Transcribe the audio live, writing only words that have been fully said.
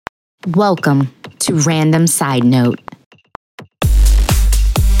Welcome to Random Side Note.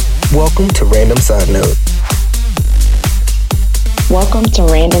 Welcome to Random Side Note. Welcome to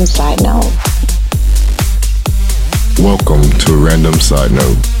Random Side Note. Welcome to Random Side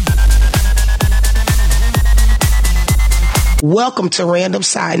Note. Welcome to Random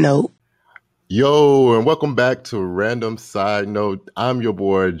Side Note. Yo, and welcome back to Random Side Note. I'm your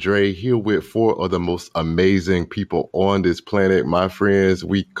boy Dre, here with four of the most amazing people on this planet. My friends,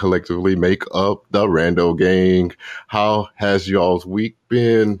 we collectively make up the Rando Gang. How has y'all's week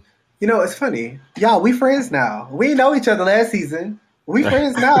been? You know, it's funny. Y'all, we friends now. We didn't know each other last season. We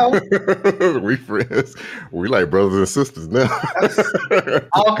friends now. We friends. We like brothers and sisters now.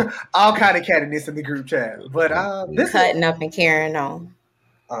 all kind of cattiness in the group chat. But this Cutting up and carrying on.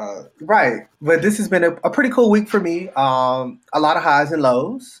 Right. But this has been a pretty cool week for me. A lot of highs and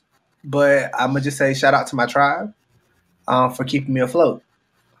lows. But I'm going to just say shout out to my tribe for keeping me afloat.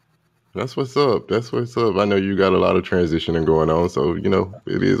 That's what's up. That's what's up. I know you got a lot of transitioning going on, so, you know,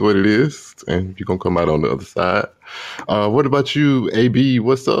 it is what it is, and you're going to come out on the other side. What about you, AB?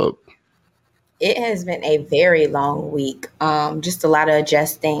 What's up? It has been a very long week. Just a lot of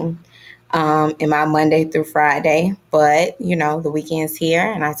adjusting in my Monday through Friday. But, you know, the weekend's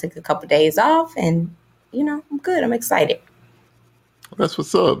here, and I took a couple days off, and, you know, I'm good. I'm excited. That's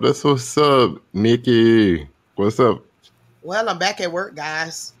what's up. That's what's up. Nikki, what's up? Well, I'm back at work,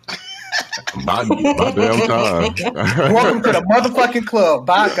 guys. My damn time. Welcome to the motherfucking club.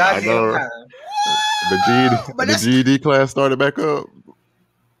 By goddamn time. The GED class started back up.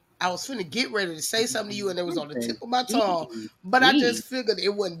 I was finna get ready to say something to you, and it was on the tip of my tongue, but I just figured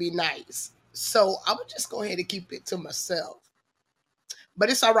it wouldn't be nice. So I would just go ahead and keep it to myself. But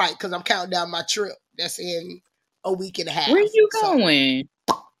it's all right, because I'm counting down my trip. That's in a week and a half. Where you going?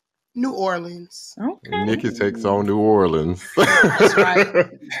 New Orleans. Okay. Nikki takes on New Orleans. That's right.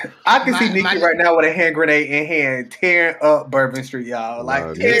 I can see Nikki right now with a hand grenade in hand tearing up Bourbon Street, y'all.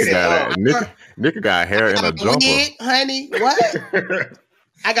 Like, tearing it up. Nikki got hair in a jumper. Wig, honey, what?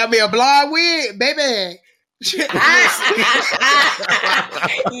 I got me a blonde wig, baby. Yes!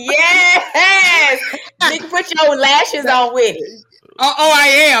 Nick, put your lashes on with it. Oh, I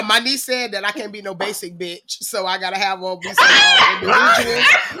am. My niece said that I can't be no basic bitch, so I gotta have one be some individual.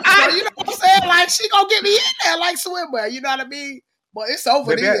 So you know what I'm saying? Like, she gonna get me in there like swimwear. You know what I mean? But it's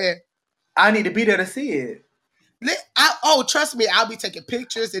over there. I need to be there to see it. Trust me, I'll be taking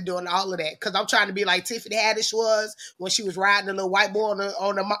pictures and doing all of that because I'm trying to be like Tiffany Haddish was when she was riding the little white boy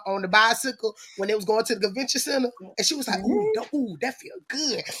on the bicycle when they was going to the convention center, and she was like, "Ooh, that feel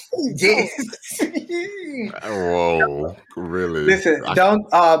good." Ooh, yes. Whoa, really? Listen,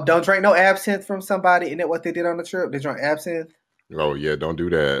 don't drink no absinthe from somebody. Isn't that what they did on the trip? They drank absinthe. Oh yeah, don't do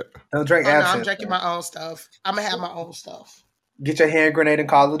that. Don't drink absinthe. No, I'm drinking my own stuff. I'm gonna have my own stuff. Get your hand grenade and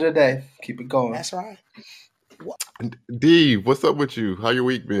call it a day. Keep it going. That's right. D, what's up with you? How your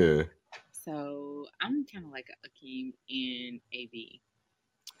week been? So I'm kind of like a king in AB.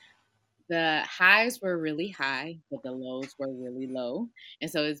 The highs were really high, but the lows were really low.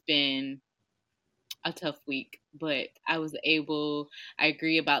 And so it's been a tough week, but I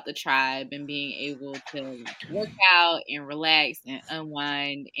agree about the tribe and being able to work out and relax and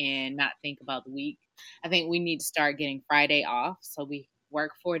unwind and not think about the week. I think we need to start getting Friday off. So we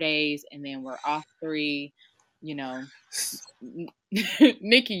work 4 days and then we're off 3. You know,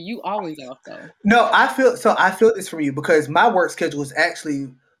 Nikki, you always off though. No, I feel this from you because my work schedule is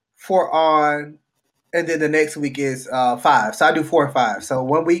actually 4 on, and then the next week is 5. So I do 4 and 5. So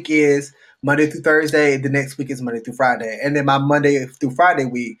one week is Monday through Thursday, the next week is Monday through Friday, and then my Monday through Friday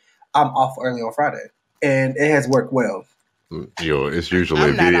week, I'm off early on Friday, and it has worked well. Yo, it's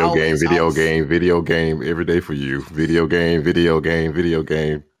usually video game every day for you. Video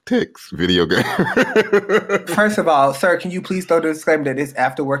game. Text video game. First of all, sir, can you please throw the disclaimer that it's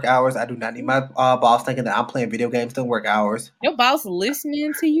after work hours? I do not need my boss thinking that I'm playing video games during work hours. Your boss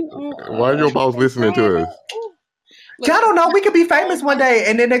listening to you? Why is your boss listening to us? Y'all don't know. We could be famous one day,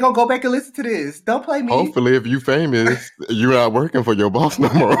 and then they're going to go back and listen to this. Don't play me. Hopefully, if you famous, you're not working for your boss no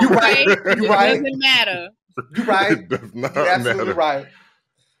more. You're right. It doesn't matter. You're right. It does not You're absolutely matter. right.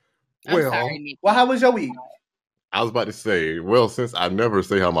 I'm sorry, Nikki. Well, how was your week? I was about to say, well, since I never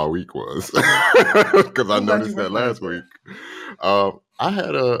say how my week was, because I noticed that last week, I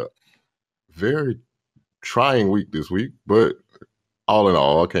had a very trying week this week, but all in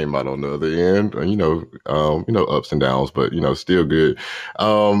all, I came out on the other end. Ups and downs, but still good.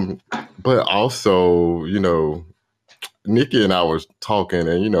 But also, Nikki and I was talking,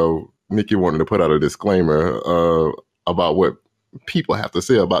 and Nikki wanted to put out a disclaimer about what people have to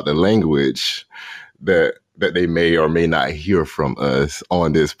say about the language that that they may or may not hear from us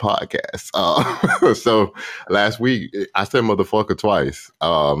on this podcast. So last week I said motherfucker twice.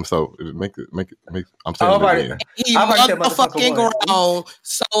 So make it. I'm saying it again. He motherfucking grown.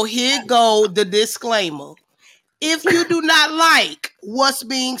 So here go the disclaimer. If you do not like what's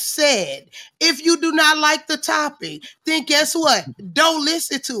being said, if you do not like the topic, then guess what? Don't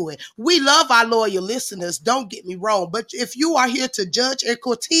listen to it. We love our loyal listeners, don't get me wrong. But if you are here to judge and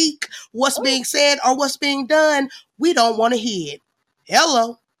critique what's being said or what's being done, we don't want to hear it.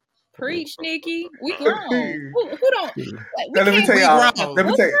 Hello. Preach, Nikki. We grown. Who don't? Let me tell y'all. Let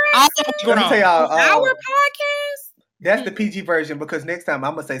me tell y'all. Our podcast? That's the PG version because next time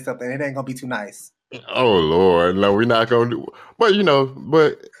I'm going to say something. It ain't going to be too nice. Oh Lord, no, we're not gonna do. But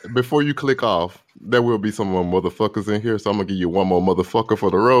but before you click off, there will be some more motherfuckers in here. So I'm gonna give you one more motherfucker for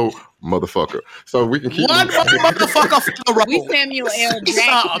the road, motherfucker. So we can keep one motherfucker for the road. We Samuel L.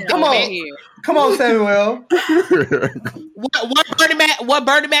 Jackson. Come on, Samuel. What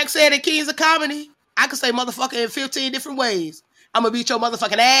Bernie Mac said at Kings of Comedy? I could say motherfucker in 15 different ways. I'm gonna beat your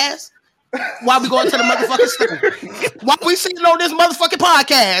motherfucking ass. While we going to the motherfucking store. While we sitting on this motherfucking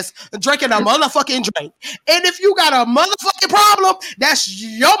podcast drinking a motherfucking drink. And if you got a motherfucking problem, that's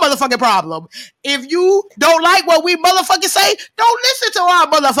your motherfucking problem. If you don't like what we motherfucking say, don't listen to our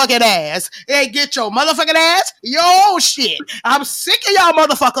motherfucking ass. And get your motherfucking ass your own shit. I'm sick of y'all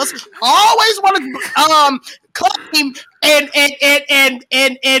motherfuckers. Always want to claim and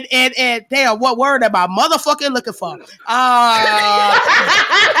damn, what word am I motherfucking looking for?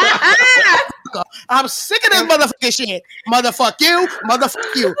 I'm sick of this motherfucking shit. Motherfuck you.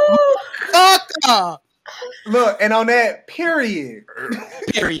 Motherfucker. Look, and on that, period.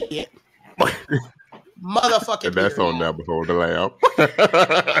 Motherfucking and that's period. On there before the lamb.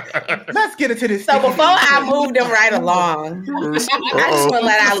 Let's get into this. So before I move them right along, I just want to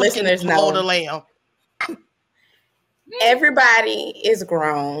let our listeners know. The lamb. Everybody is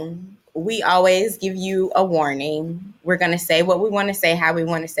grown. We always give you a warning. We're going to say what we want to say, how we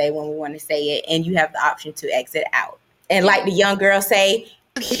want to say, when we want to say it, and you have the option to exit out. And like the young girl say,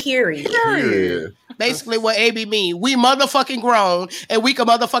 period. Basically what AB mean, we motherfucking grown, and we can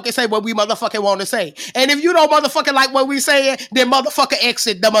motherfucking say what we motherfucking want to say. And if you don't motherfucking like what we saying, then motherfucker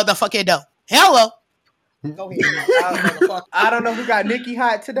exit the motherfucking door. Hello. Go ahead. I don't know who got Nikki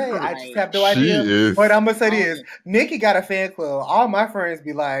hot today. I just have no idea. But I'm gonna say this: Nikki got a fan club. All my friends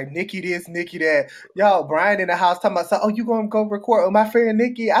be like, Nikki this, Nikki that. Yo, Brian in the house talking about, oh, you gonna go record with my friend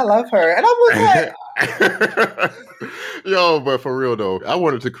Nikki? I love her, and I was like, yo, but for real though, I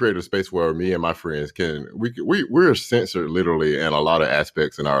wanted to create a space where me and my friends we're censored literally in a lot of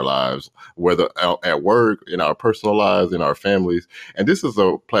aspects in our lives, whether at work, in our personal lives, in our families, and this is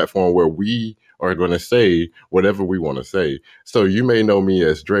a platform where we are going to say whatever we want to say. So you may know me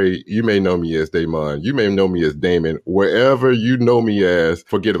as Dre, you may know me as Damon, you may know me as Damon, wherever you know me as,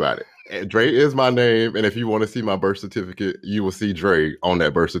 forget about it. Dre is my name, and if you want to see my birth certificate, you will see Dre on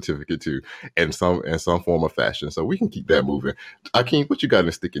that birth certificate too, in some form of fashion. So we can keep that moving. Akeem, what you got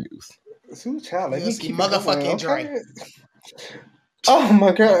in sticky news? Let me keep motherfucking Dre. Oh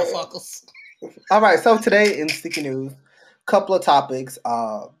my god! Motherfuckers. All right, so today in sticky news, couple of topics.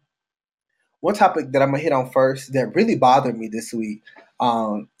 One topic that I'm gonna hit on first that really bothered me this week.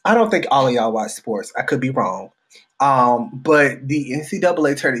 I don't think all of y'all watch sports. I could be wrong. But the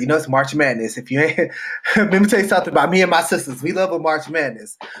NCAA tournament, it's March Madness. If you ain't, let me tell you something about me and my sisters. We love a March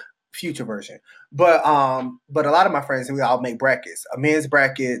Madness, future version. But a lot of my friends, we all make brackets, men's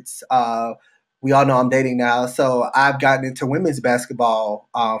brackets. We all know I'm dating now, so I've gotten into women's basketball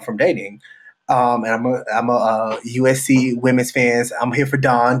from dating. And I'm a USC women's fans. I'm here for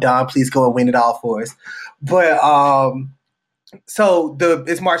Dawn. Dawn, please go and win it all for us. But so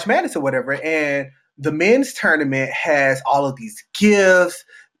it's March Madness or whatever, and the men's tournament has all of these gifts,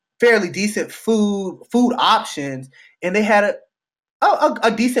 fairly decent food options, and they had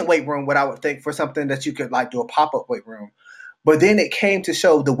a decent weight room, what I would think for something that you could like do a pop-up weight room. But then it came to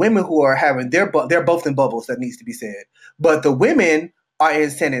show the women who are having they're both in bubbles, that needs to be said. But the women are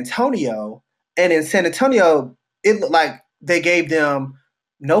in San Antonio. And in San Antonio, it looked like they gave them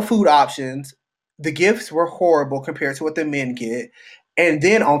no food options. The gifts were horrible compared to what the men get. And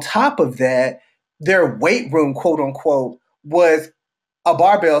then on top of that, their weight room, quote unquote, was a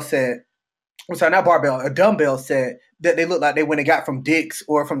barbell set. I'm sorry, not barbell, a dumbbell set that they looked like they went and got from Dick's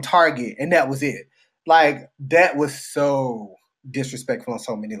or from Target. And that was it. Like, that was so disrespectful on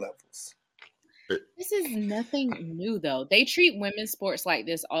so many levels. This is nothing new, though. They treat women's sports like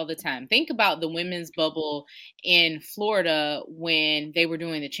this all the time. Think about the women's bubble in Florida when they were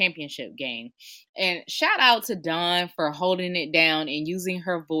doing the championship game. And shout out to Dawn for holding it down and using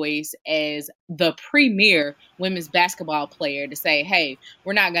her voice as the premier women's basketball player to say, hey,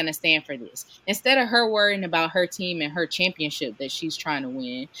 we're not going to stand for this. Instead of her worrying about her team and her championship that she's trying to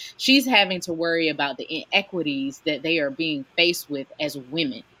win, she's having to worry about the inequities that they are being faced with as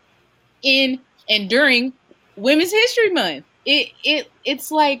women in and during Women's History Month. It's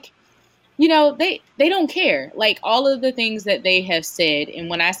like, you know, they don't care. Like all of the things that they have said, and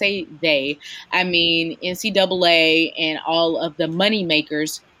when I say they, I mean NCAA and all of the money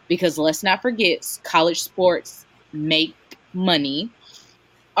makers, because let's not forget, college sports make money.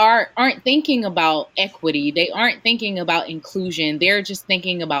 Aren't thinking about equity. They aren't thinking about inclusion. They're just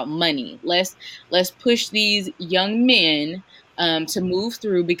thinking about money. Let's push these young men to move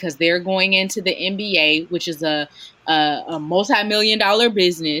through because they're going into the NBA, which is a multi-million-dollar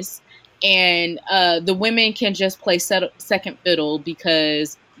business, and the women can just play second fiddle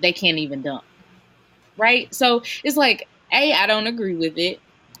because they can't even dunk, right? So it's like, I don't agree with it.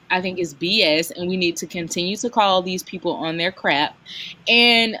 I think it's BS, and we need to continue to call these people on their crap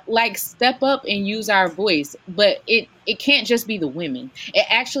and like step up and use our voice. But it can't just be the women. It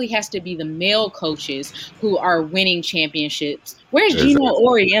actually has to be the male coaches who are winning championships. Where's Gino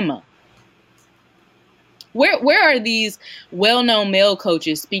Auriemma? Where are these well-known male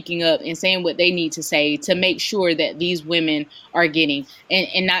coaches speaking up and saying what they need to say to make sure that these women are getting,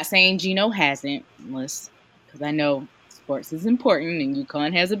 and not saying Gino hasn't, because I know sports is important and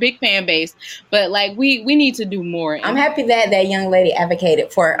UConn has a big fan base, but like we need to do more. I'm happy that young lady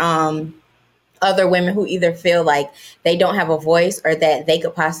advocated for other women who either feel like they don't have a voice or that they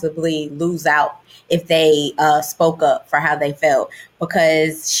could possibly lose out if they spoke up for how they felt,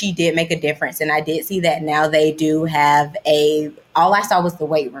 because she did make a difference. And I did see that now they do have all I saw was the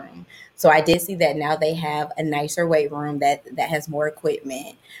weight room. So I did see that now they have a nicer weight room that has more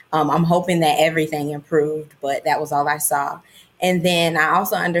equipment. I'm hoping that everything improved, but that was all I saw. And then I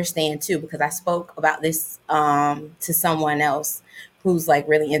also understand too, because I spoke about this to someone else who's like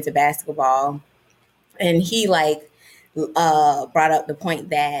really into basketball. And he brought up the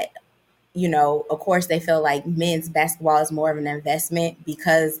point that, you know, of course they feel like men's basketball is more of an investment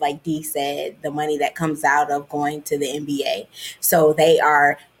because, like Dee said, the money that comes out of going to the NBA. So they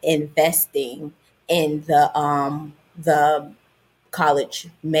are investing in the college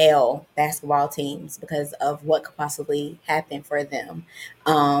male basketball teams because of what could possibly happen for them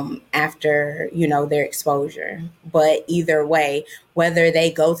after, you know, their exposure. But either way, whether they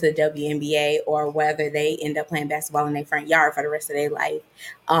go to the WNBA or whether they end up playing basketball in their front yard for the rest of their life,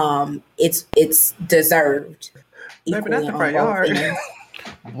 it's deserved. Maybe not the front yard.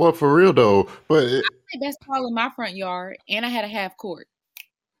 Well, for real though, but I played basketball in my front yard, and I had a half court.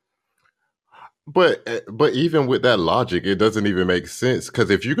 But even with that logic, it doesn't even make sense, because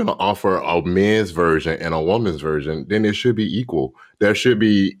if you're going to offer a men's version and a woman's version, then it should be equal. There should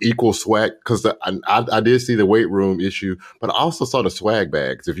be equal swag, because I did see the weight room issue, but I also saw the swag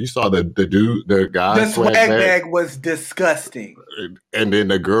bags. If you saw the guy's swag bag was disgusting, and then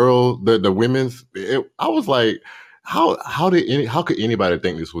the girl, the women's, I was like, how could anybody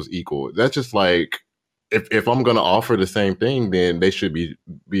think this was equal? That's just like, if I'm going to offer the same thing, then they should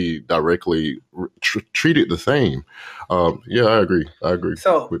be directly treated the same. Yeah, I agree.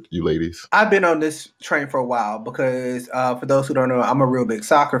 So, with you ladies. I've been on this train for a while because for those who don't know, I'm a real big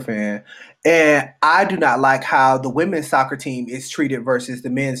soccer fan. And I do not like how the women's soccer team is treated versus the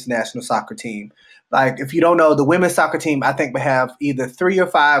men's national soccer team. Like, if you don't know, the women's soccer team, I think, we have either 3 or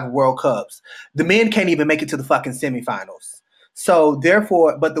 5 World Cups. The men can't even make it to the fucking semifinals. So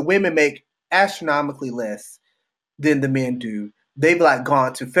therefore, but the women make astronomically less than the men do. They've like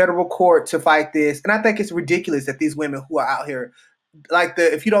gone to federal court to fight this, and I think it's ridiculous that these women who are out here, like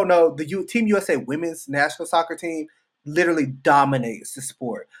if you don't know, the Team USA women's national soccer team literally dominates the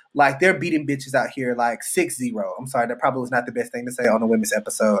sport. Like, they're beating bitches out here like 6-0. I'm sorry, that probably was not the best thing to say on a women's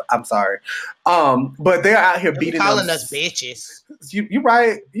episode. I'm sorry, but they're out here beating calling us bitches. You're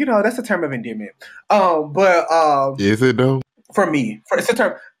right. You know, that's a term of endearment. Is it though? For me, it's a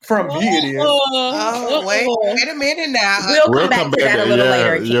term. From me, it is. Wait a minute now. We'll come back to that a little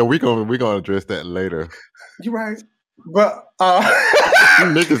later. Yeah, we're gonna address that later. You're right, but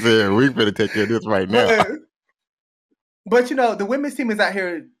niggas here, we better take care of this right now. But you know, the women's team is out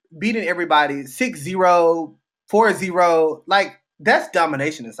here beating everybody 6-0, 4-0. Like, that's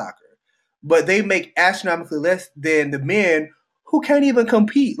domination in soccer. But they make astronomically less than the men who can't even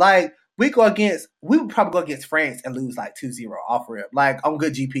compete. Like, we would probably go against France and lose like 2-0 off rip. Like, on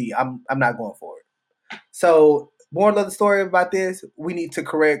good GP, I'm not going for it. So, moral of the story about this: we need to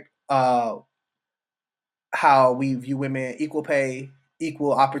correct how we view women: equal pay,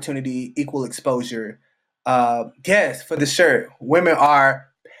 equal opportunity, equal exposure. Yes, for the shirt, women are.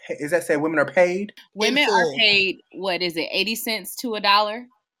 Is that say women are paid? Women are paid, what is it, 80 cents to $1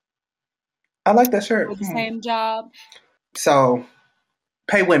 I like that shirt. for the same job. So,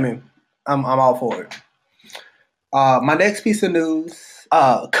 pay women. I'm all for it. My next piece of news,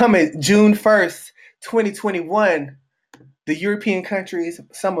 coming June 1st, 2021, the European countries,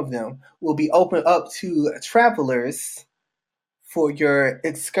 some of them, will be open up to travelers for your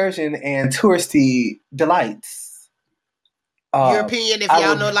excursion and touristy delights. European, if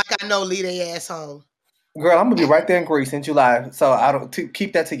y'all know like I know, leave their ass home. Girl, I'm gonna be right there in Greece in July, so I don't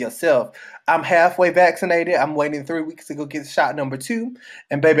keep that to yourself. I'm halfway vaccinated. I'm waiting 3 weeks to go get shot number 2,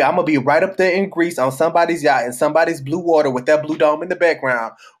 and baby, I'm gonna be right up there in Greece on somebody's yacht in somebody's blue water with that blue dome in the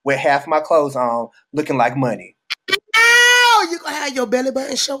background, with half my clothes on, looking like money. Ow! You gonna have your belly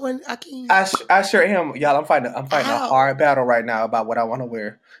button showing, Akeem? I sure am, y'all. I'm fighting a hard battle right now about what I want to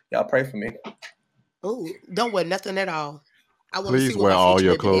wear. Y'all pray for me. Oh, don't wear nothing at all. I want to Please see wear what my all future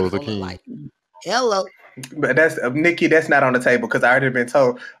your baby daddy clothes, gonna look Akeem. like. Hello. But that's Nikki. That's not on the table because I already been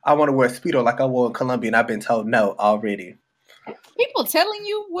told I want to wear a Speedo like I wore in Colombia, and I've been told no already. People telling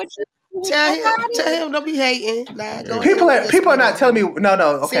you what you Tell him, don't be hating. Nah, go people ahead, are not telling me. No,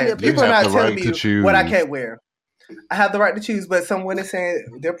 okay. People are not telling me what I can't wear. I have the right to choose, but some women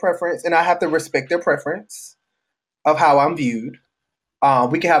saying their preference, and I have to respect their preference of how I'm viewed.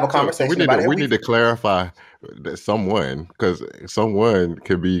 We can have a conversation about it. We need to clarify that someone, because someone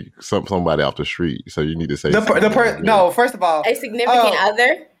could be somebody off the street. So you need to say no. First of all, a significant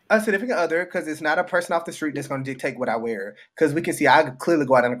other. A significant other, because it's not a person off the street that's going to dictate what I wear. Because we can see I clearly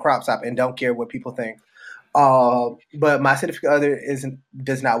go out in a crop top and don't care what people think. But my significant other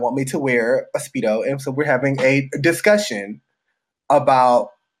does not want me to wear a Speedo, and so we're having a discussion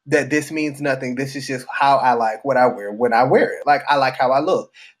about that. This means nothing. This is just how I like what I wear when I wear it. Like, I like how I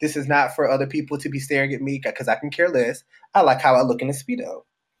look. This is not for other people to be staring at me because I can care less. I like how I look in a Speedo.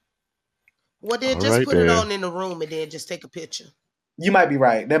 Well, then just put it on in the room and then just take a picture. You might be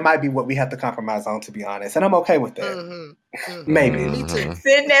right. That might be what we have to compromise on, to be honest. And I'm okay with that. Mm-hmm. Mm-hmm. Maybe. Me too.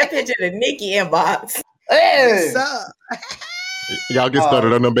 Send that picture to Nikki inbox. Hey! Y'all get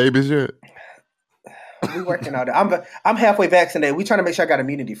started on them babies yet? We working on it. I'm halfway vaccinated. We trying to make sure I got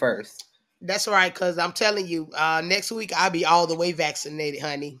immunity first. That's right, because I'm telling you, next week I'll be all the way vaccinated,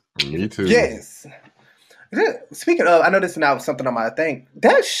 honey. Me too. Yes. Speaking of, I know this is not something on my thing.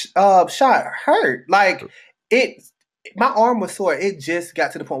 That shot hurt. Like, my arm was sore. It just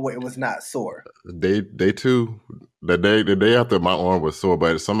got to the point where it was not sore. Day two, the day after my arm was sore,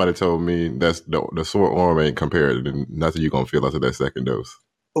 but somebody told me that's the sore arm ain't compared to nothing you're gonna feel after that second dose.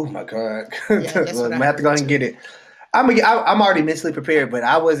 Oh my God! Yeah, well, I have to go ahead and get it. I'm already mentally prepared, but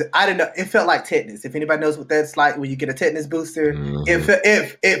I didn't know. It felt like tetanus. If anybody knows what that's like when you get a tetanus booster,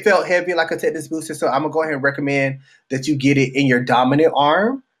 it felt heavy like a tetanus booster. So I'm gonna go ahead and recommend that you get it in your dominant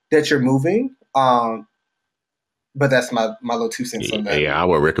arm that you're moving. But that's my little 2 cents on that. Yeah, I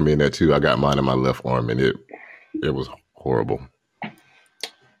would recommend that too. I got mine in my left arm, and it was horrible.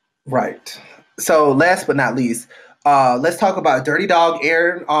 Right. So last but not least, let's talk about Dirty Dog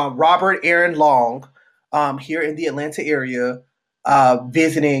Robert Aaron Long, here in the Atlanta area,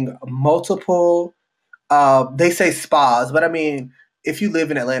 visiting multiple. They say spas, but I mean, if you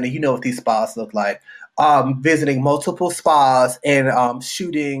live in Atlanta, you know what these spas look like. Visiting multiple spas and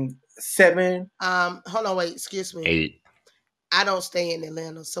shooting 7. Hold on, wait, excuse me. 8. I don't stay in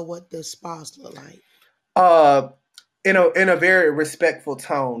Atlanta, so what does spas look like? In a very respectful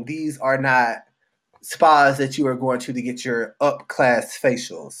tone. These are not spas that you are going to get your up class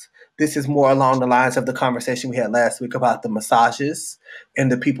facials. This is more along the lines of the conversation we had last week about the massages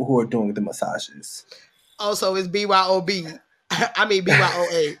and the people who are doing the massages. Also, it's BYOB. I mean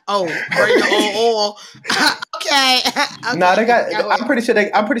BYOA. Oh, bring your own oil. Okay. No, they got. I'm pretty sure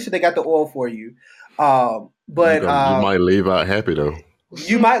they got the oil for you. But you might leave out happy though.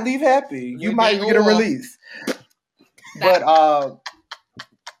 You might leave happy. You might get a release. But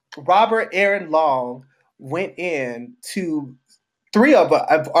Robert Aaron Long went in to 3 of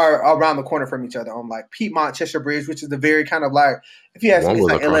are around the corner from each other on like Piedmont Cheshire Bridge, which is the very kind of like, if you ask me, one it's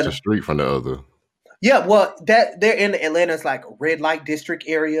was like across Atlanta. The street from the other. Yeah, well, that they're in the Atlanta's like red light district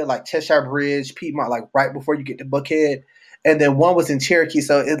area, like Cheshire Bridge, Piedmont, like right before you get to Buckhead. And then one was in Cherokee,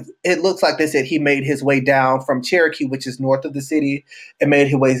 so it looks like they said he made his way down from Cherokee, which is north of the city, and made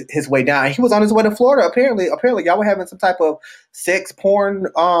his way down. And he was on his way to Florida. Apparently, y'all were having some type of sex porn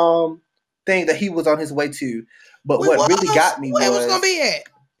thing that he was on his way to. But what really got me was gonna be at?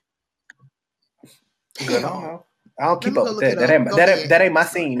 Good, I don't know. I don't keep me up go with look that. it That up. ain't, Go that, ahead. ain't, that ain't my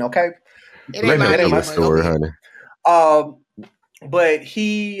scene, okay? It Let ain't him mine tell either, his but go story, ahead. honey. But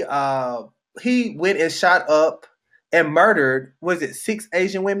he went and shot up and murdered, was it 6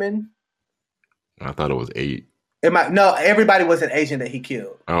 Asian women? I thought it was 8. No, everybody was an Asian that he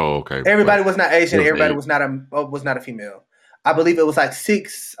killed. Oh, okay. Everybody was not Asian. It was Everybody 8. was not a female. I believe it was like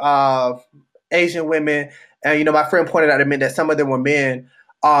 6 Asian women. And my friend pointed out to me that some of them were men.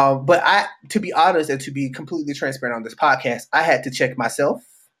 But to be honest and to be completely transparent on this podcast, I had to check myself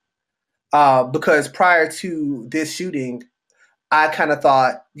because prior to this shooting, I kind of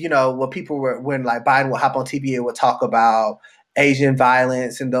thought, when like Biden would hop on TV and would talk about Asian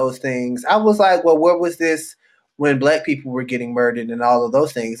violence and those things, I was like, well, where was this when Black people were getting murdered and all of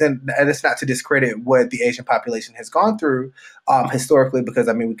those things? And it's not to discredit what the Asian population has gone through historically, because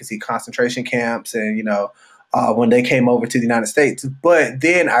I mean, we can see concentration camps and, when they came over to the United States. But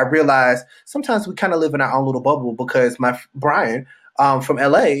then I realized sometimes we kind of live in our own little bubble, because Brian from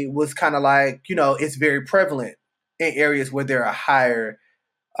LA was kind of like, it's very prevalent in areas where there are higher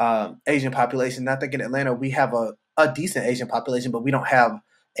Asian population. I think in Atlanta we have a decent Asian population, but we don't have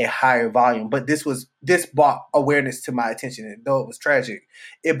a higher volume. But this brought awareness to my attention, and though it was tragic,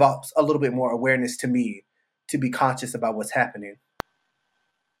 it brought a little bit more awareness to me to be conscious about what's happening.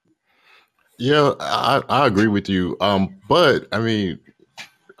 Yeah, I agree with you. But I mean,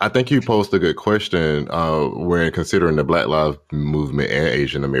 I think you posed a good question when considering the Black Lives Movement and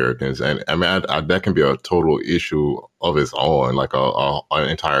Asian Americans, and I mean that can be a total issue of its own, like an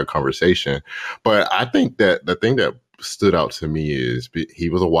entire conversation. But I think that the thing that stood out to me is he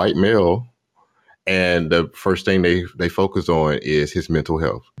was a white male, and the first thing they focus on is his mental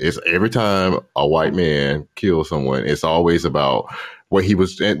health. It's every time a white man kills someone, it's always about what he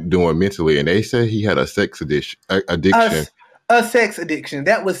was doing mentally, and they said he had a sex addiction. A sex addiction.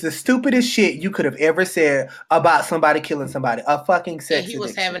 That was the stupidest shit you could have ever said about somebody killing somebody. A fucking sex addiction. He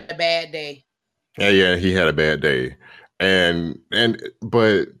was having a bad day. Yeah, he had a bad day.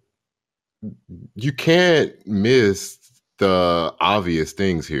 But you can't miss the obvious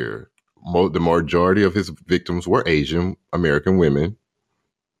things here. The majority of his victims were Asian American women,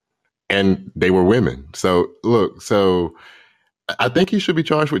 and they were women. So I think he should be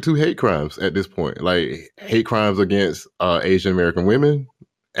charged with 2 hate crimes at this point, like hate crimes against Asian American women,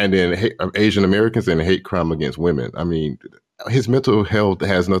 and then Asian Americans, and hate crime against women. I mean, his mental health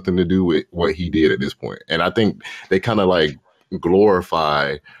has nothing to do with what he did at this point. And I think they kind of like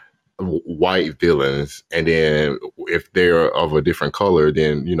glorify white villains, and then if they're of a different color,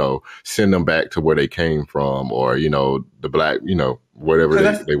 then send them back to where they came from, or the black, whatever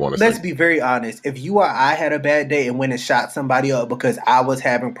they want to say. Let's be very honest. If you or I had a bad day and went and shot somebody up because I was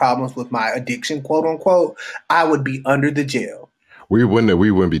having problems with my addiction, quote unquote, I would be under the jail. We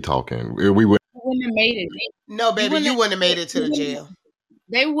wouldn't be talking. We wouldn't have made it. No, baby, you wouldn't have made it to the jail.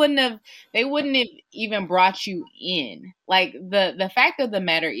 They wouldn't have even brought you in. Like the fact of the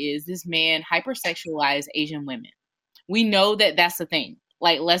matter is, this man hypersexualized Asian women. We know that that's a thing.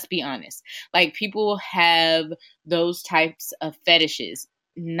 Like, let's be honest. Like, people have those types of fetishes.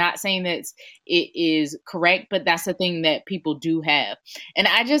 Not saying that it is correct, but that's a thing that people do have. And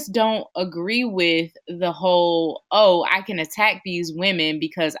I just don't agree with the whole, I can attack these women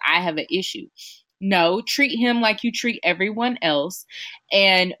because I have an issue. No, treat him like you treat everyone else,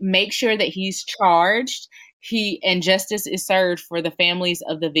 and make sure that he's charged. And justice is served for the families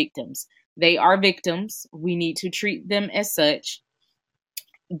of the victims. They are victims. We need to treat them as such.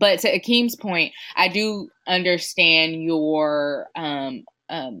 But to Akeem's point, I do understand your,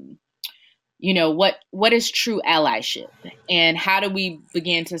 what is true allyship, and how do we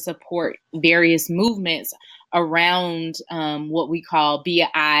begin to support various movements around what we call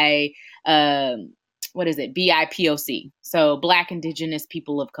BIPOC. So Black, Indigenous,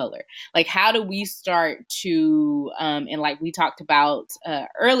 People of Color. Like, how do we start to, and like we talked about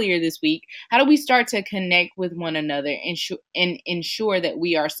earlier this week, how do we start to connect with one another and ensure that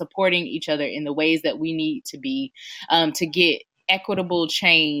we are supporting each other in the ways that we need to be to get equitable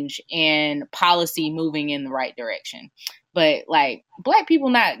change and policy moving in the right direction? But like, Black people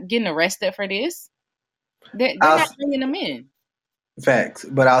not getting arrested for this. They're not bringing them in. Facts.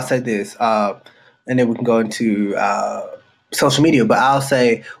 But I'll say this, and then we can go into social media. But I'll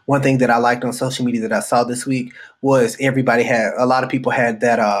say one thing that I liked on social media that I saw this week was a lot of people had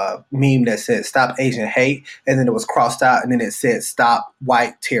that meme that said "Stop Asian Hate," and then it was crossed out, and then it said "Stop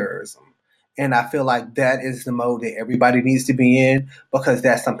White Terrorism." And I feel like that is the mode that everybody needs to be in, because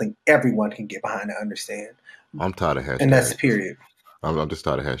that's something everyone can get behind and understand. I'm tired of hashtags. And that's period. I'm just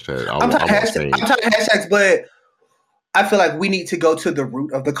tired of hashtags. I'm tired of hashtags, but I feel like we need to go to the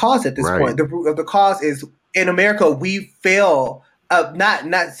root of the cause at this Right. point. The root of the cause is in America, we fail, not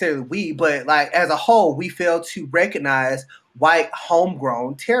necessarily we, but like as a whole, we fail to recognize white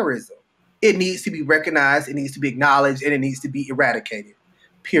homegrown terrorism. It needs to be recognized, it needs to be acknowledged, and it needs to be eradicated.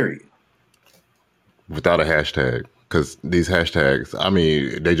 Period. Without a hashtag. Because these hashtags, I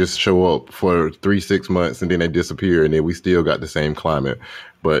mean, they just show up for 3-6 months and then they disappear, and then we still got the same climate.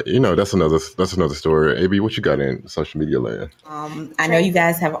 But you know, that's another story. AB, what you got in social media land? I know you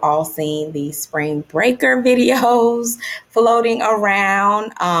guys have all seen the spring breaker videos floating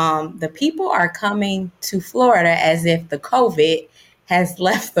around. The people are coming to Florida as if the COVID has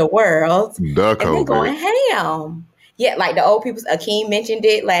left the world. The And they're COVID. going ham. Yeah, like the old people, Akeem mentioned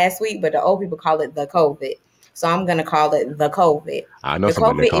it last week, but the old people call it the COVID. So I'm going to call it the COVID. I know The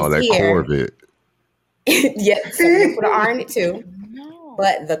somebody COVID call is that here. Corvette. Yeah, some people put an R in it too. No.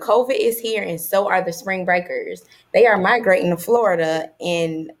 But the COVID is here, and so are the spring breakers. They are migrating to Florida,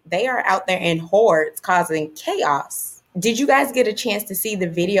 and they are out there in hordes causing chaos. Did you guys get a chance to see the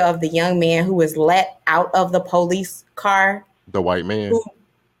video of the young man who was let out of the police car? The white man.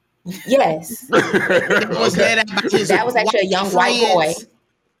 Yes. Was Okay. led out by his That was actually a young white boy. friends.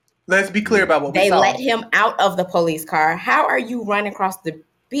 Let's be clear about what we They saw. let him out of the police car. How are you running across the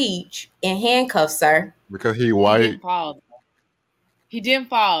beach in handcuffs, sir? Because he He white. didn't fall. He didn't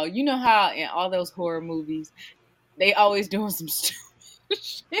fall. You know how in all those horror movies, they always doing some stupid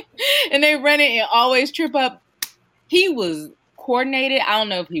shit, and they run it and always trip up. He was coordinated. I don't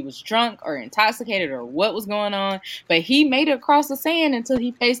know if he was drunk or intoxicated or what was going on, but he made it across the sand until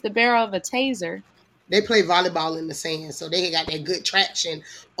he faced the barrel of a taser. They play volleyball in the sand, so they got that good traction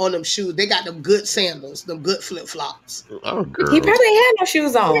on them shoes. They got them good sandals, them good flip flops. Oh, girl. He probably had no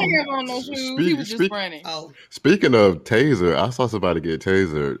shoes He on. didn't have on no shoes. He was just running. Oh, Speaking of taser, I saw somebody get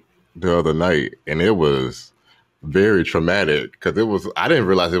tasered the other night, and it was very traumatic because I didn't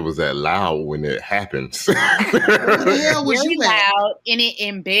realize it was that loud when it happens. where the hell was Very you at? loud, and it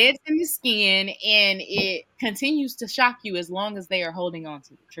embeds in the skin, and it continues to shock you as long as they are holding on to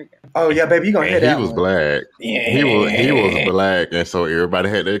the trigger. Oh yeah, baby, you gonna And hear he that was one. black. He was black, and so everybody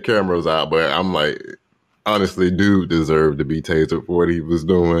had their cameras out. But I'm like, honestly, dude deserved to be tasered for what he was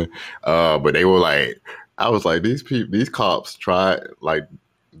doing. But they were like, I was like, these cops tried, like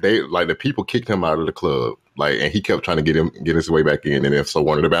the people kicked him out of the club, like, and he kept trying to get his way back in. And then so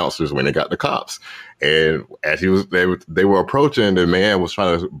one of the bouncers when they got the cops, and as they were approaching, the man was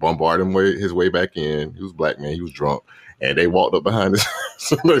trying to bombard his way back in. He was a black man, he was drunk, and they walked up behind us.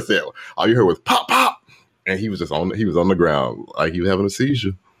 So they said, all you heard was pop pop, and he was on the ground like he was having a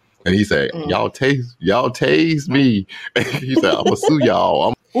seizure. And he said, y'all tase me. He said, I'm gonna sue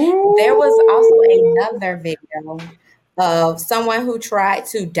y'all. There was also another video of someone who tried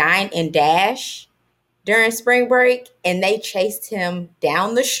to dine and dash during spring break, and they chased him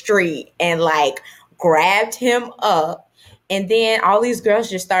down the street and like grabbed him up, and then all these girls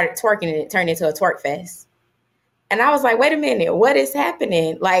just started twerking, and it turned into a twerk fest. And I was like, wait a minute, what is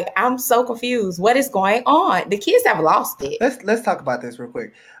happening? Like, I'm so confused. What is going on? The kids have lost it. Let's talk about this real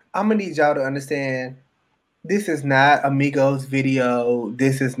quick. I'm gonna need y'all to understand. This is not Amigos video.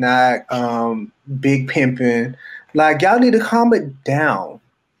 This is not Big Pimpin'. Like, y'all need to calm it down.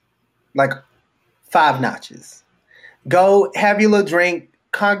 Like 5 notches. Go have your little drink,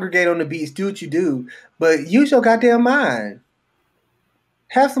 congregate on the beach, do what you do, but use your goddamn mind.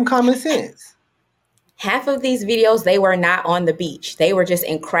 Have some common sense. Half of these videos, they were not on the beach. They were just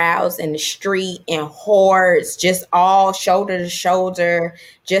in crowds in the street, in hordes, just all shoulder to shoulder,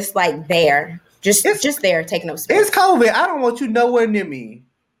 just like there. Just there taking up space. It's COVID. I don't want you nowhere near me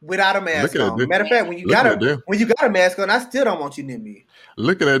without a mask Looking at on. them. Matter of fact, when you got a mask on, I still don't want you near me.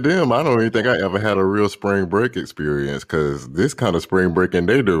 Looking at them, I don't even think I ever had a real spring break experience, because this kind of spring breaking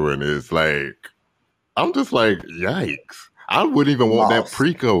they doing is like, I'm just like, yikes. I wouldn't even want that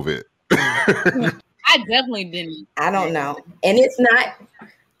pre-COVID. I definitely didn't. I don't know. And it's not,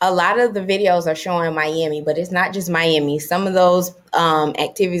 a lot of the videos are showing Miami, but it's not just Miami. Some of those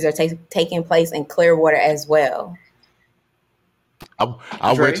activities are taking place in Clearwater as well.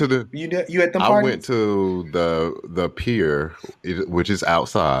 I went to the you at the party? I went to the pier, which is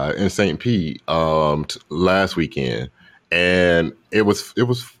outside in St. Pete, last weekend, and it was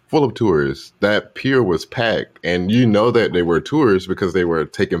full of tourists. That pier was packed, and you know that they were tourists because they were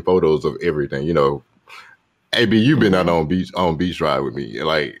taking photos of everything. You know, AB, you've been out on beach ride with me,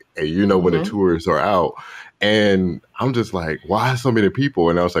 like, hey, you know when the tourists are out, and I'm just like, why so many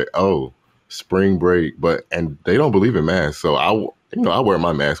people? And I was like, oh, spring break, and they don't believe in masks, so I wear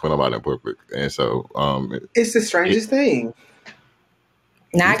my mask when I'm out in public, and so it's the strangest thing.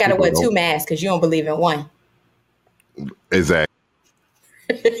 Now I gotta wear 2 masks because you don't believe in one. Exactly.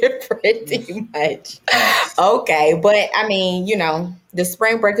 Pretty much. Okay, but I mean, the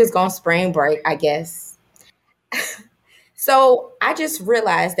spring break is going spring break, I guess. So I just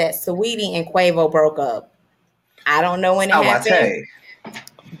realized that Saweetie and Quavo broke up. I don't know when it happened,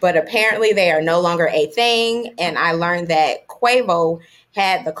 but apparently they are no longer a thing. And I learned that Quavo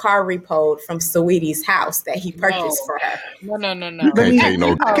had the car repoed from Saweetie's house that he purchased for her. No. You can't take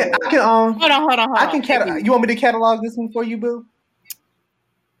no. Hold on. I can you want me to catalog this one for you, Boo?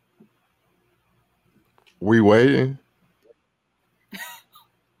 We waiting.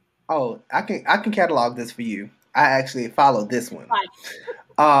 Oh, I can catalog this for you. I actually followed this one.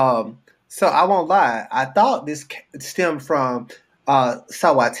 So I won't lie. I thought this stemmed from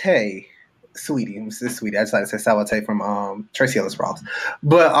Sawate, Sweetie. Sweetie. I just like to say Sawate from Tracy Ellis Ross.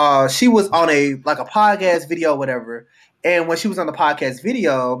 But she was on a podcast video or whatever. And when she was on the podcast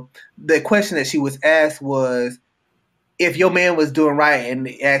video, the question that she was asked was, if your man was doing right and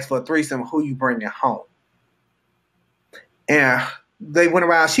asked for a threesome, who you bringing home? And they went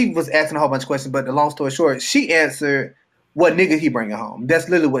around. She was asking a whole bunch of questions, but the long story short, she answered, what nigga he bringing home? That's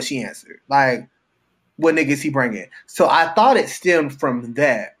literally what she answered. Like, what niggas he bringing? So I thought it stemmed from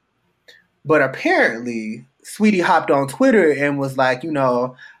that. But apparently, Sweetie hopped on Twitter and was like,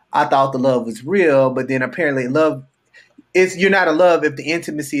 I thought the love was real, but then apparently you're not in love if the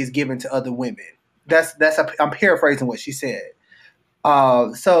intimacy is given to other women. I'm paraphrasing what she said.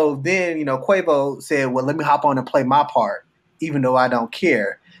 So then, Quavo said, well, let me hop on and play my part, even though I don't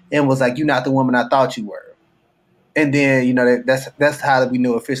care. And was like, you're not the woman I thought you were. And then, that's how we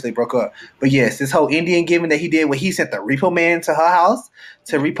knew officially broke up. But yes, this whole Indian giving that he did when he sent the repo man to her house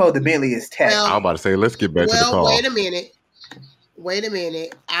to repo the Bentley is tax. I'm about to say, let's get back to the call. Wait a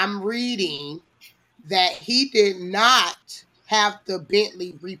minute. I'm reading that he did not have the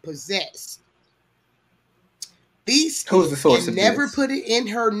Bentley repossessed. Who's the source of never this? Put it in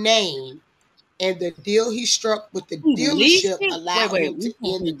her name, and the deal he struck with the dealership allowed him to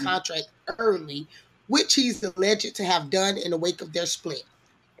end the contract early, which he's alleged to have done in the wake of their split.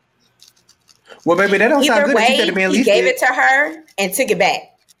 Well, baby, that don't sound good. Way, he gave it to her and took it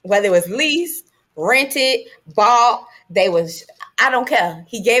back. Whether it was leased, rented, bought, I don't care.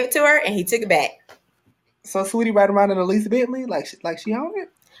 He gave it to her and he took it back. So Sweetie ride around in a leased Bentley like she owned it?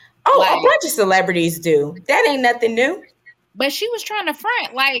 Oh, a bunch of celebrities do. That ain't nothing new. But she was trying to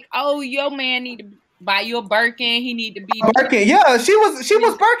front like, oh, your man need to buy you a Birkin. He need to be Birkin. Yeah, she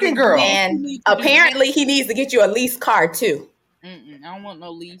was Birkin girl. And apparently he needs to get you a leased car too. I don't want no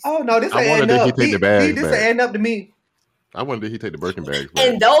lease. Oh no, this ain't I wonder did he take the bags This back. ain't up to me. I wonder did he take the Birkin bags back.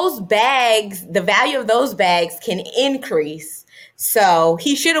 And those bags, the value of those bags can increase. So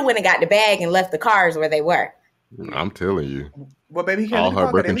he should have went and got the bag and left the cars where they were. I'm telling you. Well, baby, all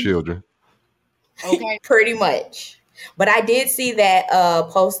her Birkin children. Okay. Pretty much. But I did see that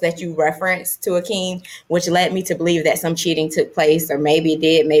post that you referenced to Akeem, which led me to believe that some cheating took place, or maybe it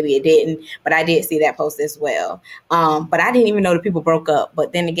did, maybe it didn't. But I did see that post as well. But I didn't even know the people broke up.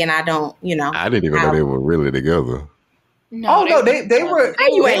 But then again, I don't, I didn't even know they were really together. No, they were.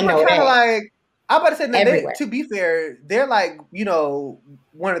 You ain't know kind of that. like. I'm about to say, to be fair, they're like,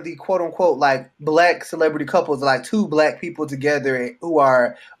 one of the quote unquote like black celebrity couples, like two black people together who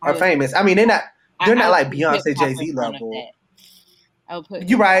are famous. I mean, they're not like Beyonce, Jay-Z level.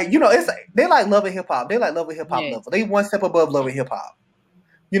 You're right. It's like, they like Love and Hip Hop. They like Love and Hip Hop level. They one step above Love and Hip Hop.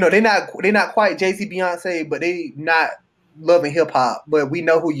 They're not quite Jay-Z, Beyonce, but they not Love and Hip Hop. But we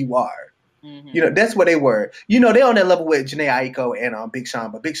know who you are. Mm-hmm. That's what they were. They're on that level with Jhené Aiko and Big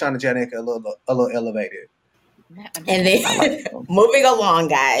Sean, but Big Sean and Jhené are a little elevated. And then moving along,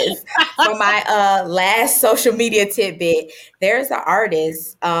 guys, for my last social media tidbit, there's an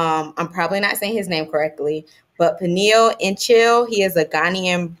artist. I'm probably not saying his name correctly, but Peniel Inchil. He is a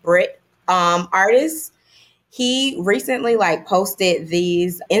Ghanaian Brit artist. He recently posted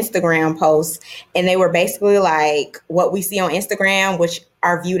these Instagram posts, and they were basically like what we see on Instagram, which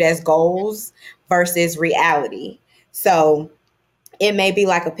are viewed as goals versus reality. So it may be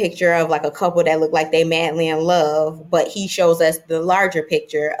like a picture of like a couple that look like they madly in love, but he shows us the larger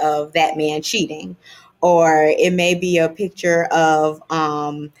picture of that man cheating. Or it may be a picture of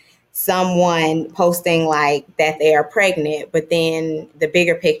someone posting like that they are pregnant, but then the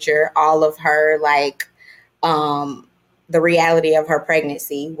bigger picture, all of her the reality of her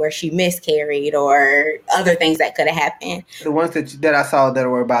pregnancy where she miscarried or other things that could have happened. The ones that I saw that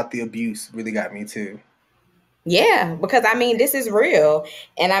were about the abuse really got me too. Yeah, because I mean, this is real.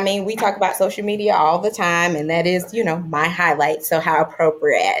 And I mean, we talk about social media all the time, and that is, my highlight. So, how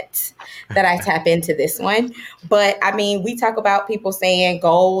appropriate that I tap into this one. But I mean, we talk about people saying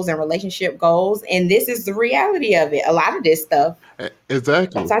goals and relationship goals, and this is the reality of it. A lot of this stuff.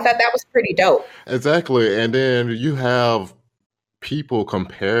 Exactly. So, I thought that was pretty dope. Exactly. And then you have people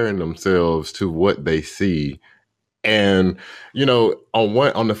comparing themselves to what they see. And on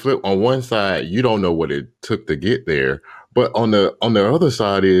one side, you don't know what it took to get there, but on the other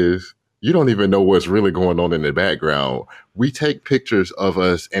side is you don't even know what's really going on in the background. We take pictures of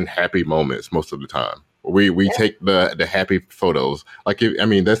us in happy moments most of the time. We take the happy photos.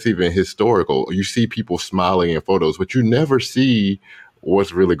 That's even historical. You see people smiling in photos, but you never see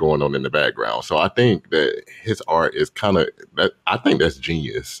what's really going on in the background. So I think that his art is kind of that. I think that's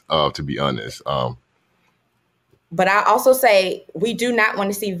genius. To be honest. But I also say we do not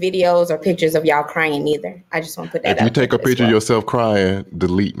want to see videos or pictures of y'all crying either. I just want to put that If you up there take a as picture of well. yourself crying,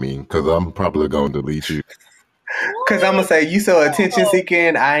 delete me because I'm probably going to delete you. Because I'm going to say, you so attention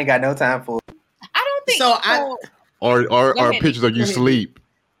seeking, I ain't got no time for it. I don't think So so. Or Go ahead, pictures of you Go ahead, sleep.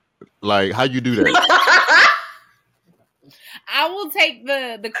 Like, how you do that? I will take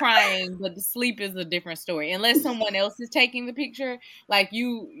the crying, but the sleep is a different story. Unless someone else is taking the picture, like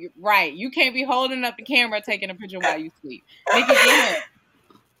right? You can't be holding up the camera taking a picture while you sleep. Nikki, go ahead.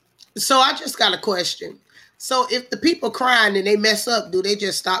 So I just got a question. So if the people crying and they mess up, do they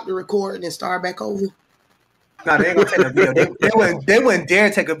just stop the recording and start back over? No, they ain't gonna take a video. They wouldn't dare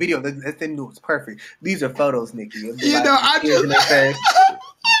take a video. They knew it was perfect. These are photos, Nikki. It'd be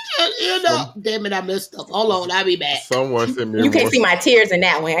damn it, I messed up. Hold on, I'll be back. Someone sent me. You can't see my tears in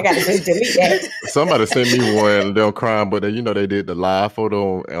that one. I gotta just delete that. Somebody sent me one. They're crying, but they did the live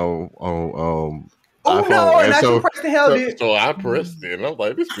photo on Oh iPhone. no! And so, you pressed the hell did. So I pressed it, and I was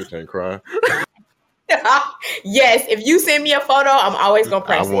like, "This bitch ain't crying." Yes, if you send me a photo, I'm always gonna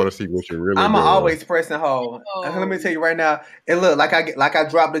press I want it. to see what you're really I'm doing. always pressing hold. Let me tell you right now. And look, like I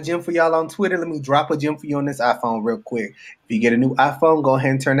dropped a gem for y'all on Twitter. Let me drop a gem for you on this iPhone real quick. If you get a new iPhone, go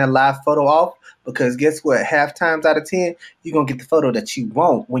ahead and turn that live photo off. Because guess what? Half times out of 10, you're going to get the photo that you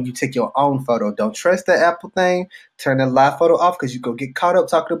want when you take your own photo. Don't trust that Apple thing. Turn that live photo off because you're going to get caught up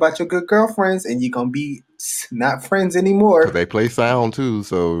talking about your good girlfriends and you're going to be not friends anymore. Because they play sound too.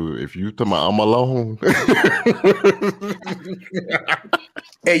 So if you tell me I'm alone.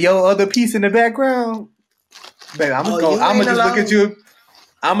 And your other piece in the background, baby, I'm gonna just look at you.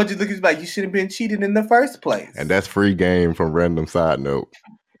 I'm gonna just look at you like you shouldn't have been cheated in the first place. And that's free game from Random Side Note.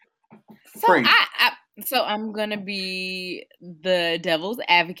 Free. So I'm gonna be the devil's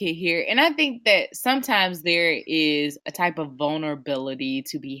advocate here, and I think that sometimes there is a type of vulnerability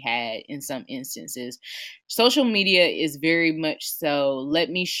to be had in some instances. Social media is very much so. Let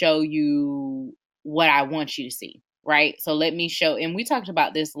me show you what I want you to see, right? So let me show, and we talked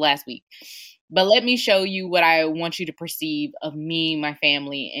about this last week. But let me show you what I want you to perceive of me, my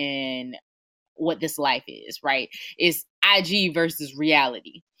family, and what this life is, right? It's IG versus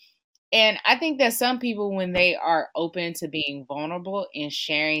reality. And I think that some people, when they are open to being vulnerable and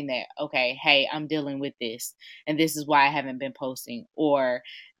sharing that, okay, hey, I'm dealing with this, and this is why I haven't been posting, or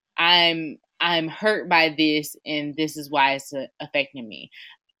I'm hurt by this, and this is why it's affecting me.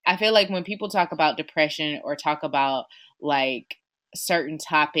 I feel like when people talk about depression or talk about like certain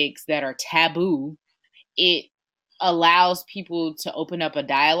topics that are taboo, it allows people to open up a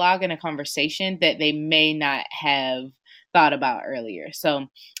dialogue and a conversation that they may not have thought about earlier. So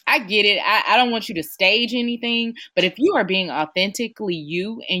I get it. I don't want you to stage anything, but if you are being authentically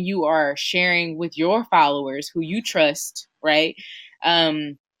you and you are sharing with your followers who you trust, right?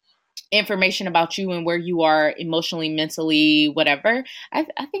 Information about you and where you are emotionally, mentally, whatever. I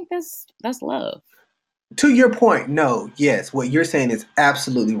think that's love. To your point, no, yes, what you're saying is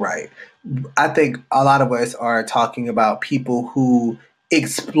absolutely right. I think a lot of us are talking about people who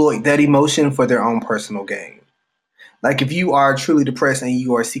exploit that emotion for their own personal gain. Like if you are truly depressed and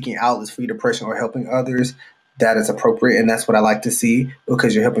you are seeking outlets for your depression or helping others, that is appropriate and that's what I like to see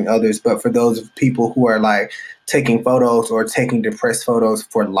because you're helping others. But for those people who are like taking photos or taking depressed photos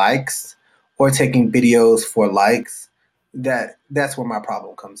for likes or taking videos for likes, that's where my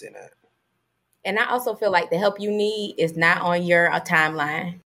problem comes in at. And I also feel like the help you need is not on your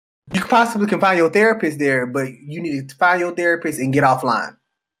timeline. You possibly can find your therapist there, but you need to find your therapist and get offline.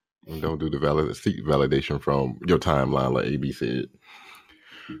 And don't do the seek validation from your timeline, like AB said.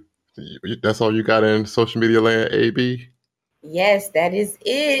 That's all you got in social media land, AB? Yes, that is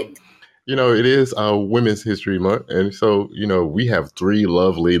it. It is Women's History Month. And so, we have three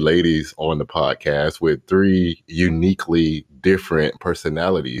lovely ladies on the podcast with three uniquely different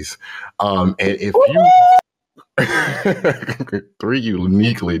personalities. And if you Three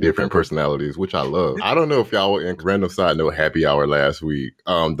uniquely different personalities, which I love. I don't know if y'all were in Random Side Note Happy Hour last week.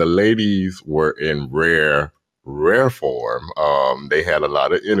 The ladies were in rare form. They had a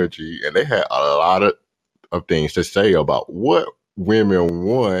lot of energy and they had a lot of things to say about what women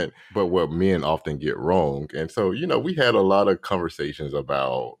want, but what men often get wrong. And so, we had a lot of conversations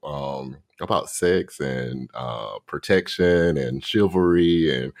about sex and protection and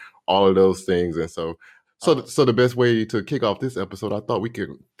chivalry and all of those things. And so the best way to kick off this episode, I thought we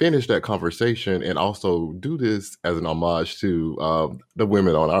could finish that conversation and also do this as an homage to the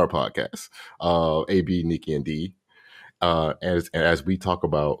women on our podcast, AB, Nikki, and D, as we talk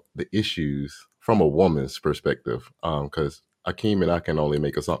about the issues from a woman's perspective, because Akeem and I can only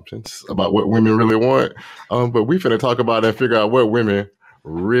make assumptions about what women really want, but we finna talk about it and figure out what women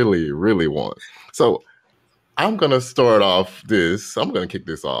really, really want. So I'm gonna start off this. I'm gonna kick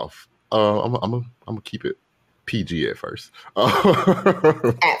this off. I'm gonna keep it PG at first.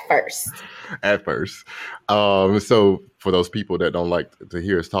 At first. So for those people that don't like to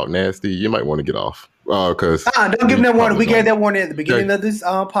hear us talk nasty, you might want to get off. Because don't give them that warning. We gave that warning at the beginning of this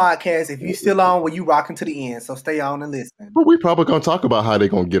podcast. If you still on, well, you rocking to the end. So stay on and listen. But we probably gonna talk about how they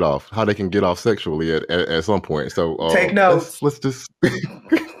gonna get off, how they can get off sexually at some point. So take notes. Let's just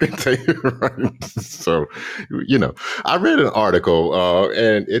take it right. So, I read an article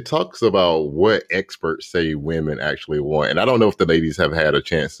and it talks about what experts say women actually want. And I don't know if the ladies have had a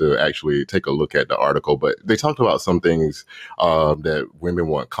chance to actually take a look at the article, but they talked about some things that women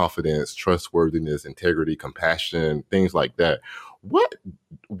want: confidence, trustworthiness, integrity, compassion, things like that. What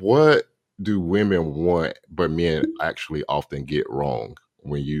do women want but men actually often get wrong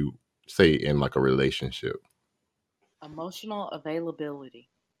when you say in like a relationship? Emotional availability.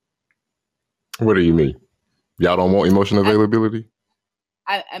 What do you mean? Y'all don't want emotional availability?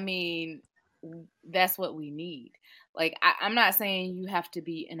 I mean, that's what we need. Like, I'm not saying you have to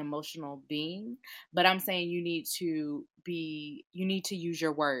be an emotional being, but I'm saying you need to use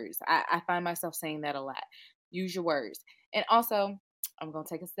your words. I find myself saying that a lot. Use your words. And also, I'm going to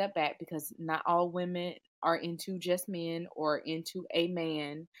take a step back because not all women are into just men or into a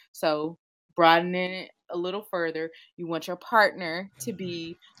man. So broadening it a little further, you want your partner to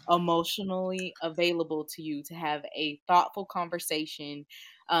be emotionally available to you, to have a thoughtful conversation,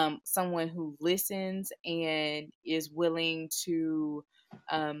 someone who listens and is willing to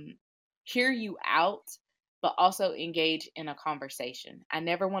hear you out, but also engage in a conversation. I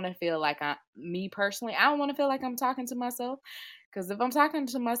never want to feel like me personally, I don't want to feel like I'm talking to myself, because if I'm talking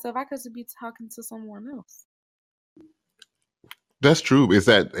to myself, I could be talking to someone else. That's true. Is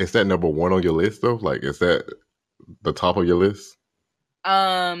that number one on your list though? Like, is that the top of your list?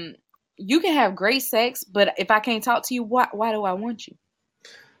 You can have great sex, but if I can't talk to you, why do I want you?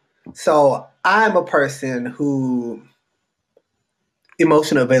 So I'm a person who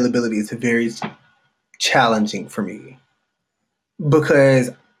emotional availability is very challenging for me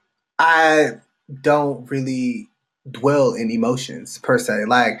because I don't really dwell in emotions per se.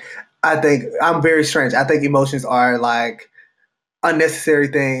 Like, I think I'm very strange. I think emotions are like unnecessary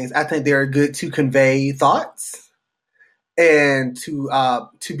things. I think they're good to convey thoughts and to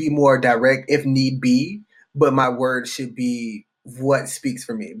be more direct if need be. But my word should be what speaks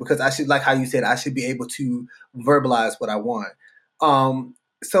for me, because I should, like how you said, I should be able to verbalize what I want.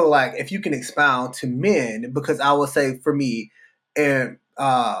 So like if you can expound to men, because I will say for me, and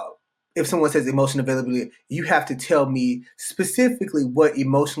if someone says emotional availability, you have to tell me specifically what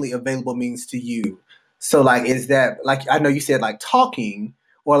emotionally available means to you. So like, is that like, I know you said like talking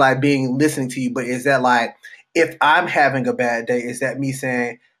or like being listening to you, but is that like, if I'm having a bad day, is that me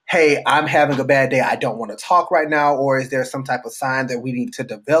saying, hey, I'm having a bad day, I don't want to talk right now? Or is there some type of sign that we need to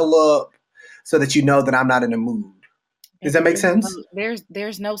develop so that you know that I'm not in the mood? Does that make sense?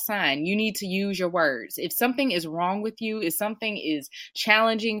 There's no sign. You need to use your words. If something is wrong with you, if something is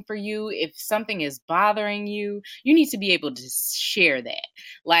challenging for you, if something is bothering you, you need to be able to share that.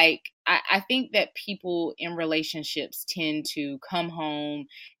 Like, I think that people in relationships tend to come home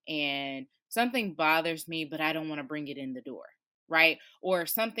and something bothers me, but I don't want to bring it in the door. Right? Or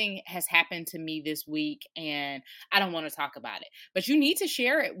something has happened to me this week and I don't want to talk about it. But you need to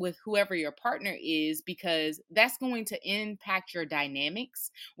share it with whoever your partner is, because that's going to impact your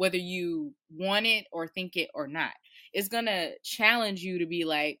dynamics, whether you want it or think it or not. It's going to challenge you to be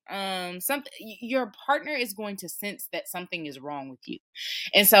like, something, your partner is going to sense that something is wrong with you.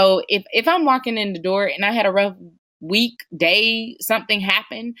 And so if I'm walking in the door and I had a rough week, day, something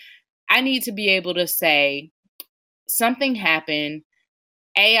happened, I need to be able to say, something happened.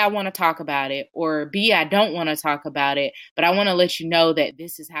 A, I want to talk about it, or B, I don't want to talk about it, but I want to let you know that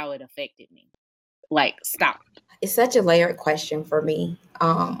this is how it affected me. Like, stop. It's such a layered question for me,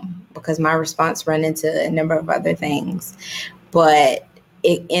 because my response run into a number of other things, but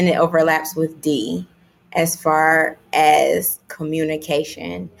it overlaps with D as far as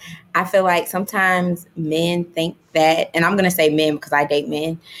communication. I feel like sometimes men think that, and I'm going to say men because I date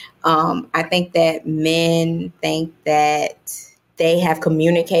men. I think that men think that they have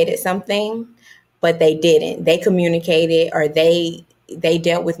communicated something, but they didn't. They communicated, or they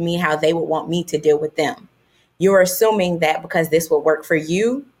dealt with me how they would want me to deal with them. You're assuming that because this will work for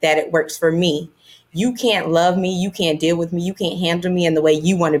you, that it works for me. You can't love me. You can't deal with me. You can't handle me in the way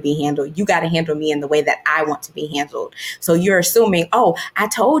you want to be handled. You got to handle me in the way that I want to be handled. So you're assuming, oh, I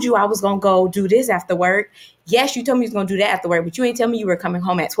told you I was going to go do this after work. Yes, you told me you was going to do that after work, but you ain't tell me you were coming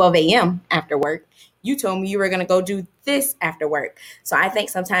home at 12 a.m. after work. You told me you were going to go do this after work. So I think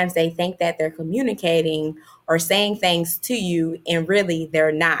sometimes they think that they're communicating or saying things to you, and really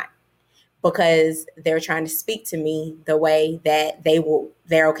they're not, because they're trying to speak to me the way that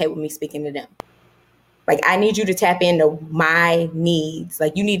they're okay with me speaking to them. Like, I need you to tap into my needs.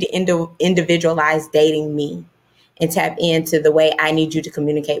 Like, you need to individualize dating me and tap into the way I need you to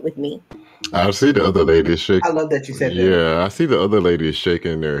communicate with me. I see the other ladies shaking. I love that you said that. Yeah, I see the other ladies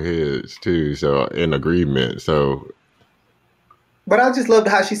shaking their heads too, so in agreement. So, But I just loved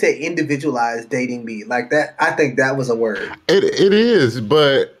how she said individualized dating me. Like that, I think that was a word. it is,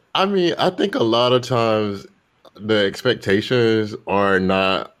 but I mean, I think a lot of times the expectations are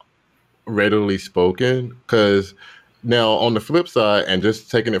not readily spoken, because now on the flip side, and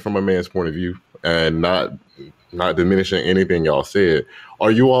just taking it from a man's point of view and not diminishing anything y'all said,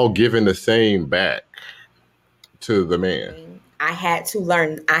 are you all giving the same back to the man? I had to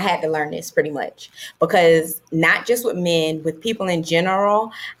learn this pretty much, because not just with men, with people in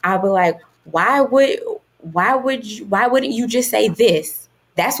general, I'll be like, why wouldn't you just say this?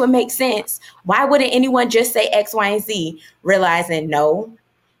 That's what makes sense. Why wouldn't anyone just say X, Y, and Z? Realizing, no,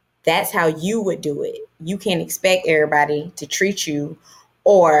 that's how you would do it. You can't expect everybody to treat you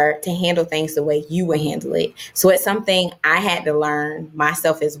or to handle things the way you would handle it. So it's something I had to learn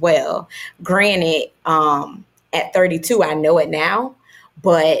myself as well. Granted, at 32, I know it now,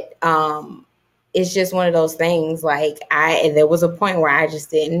 but it's just one of those things. Like, there was a point where I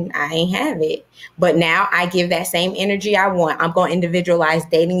ain't have it. But now I give that same energy I want. I'm going to individualize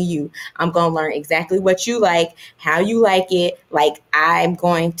dating you. I'm going to learn exactly what you like, how you like it. Like, I'm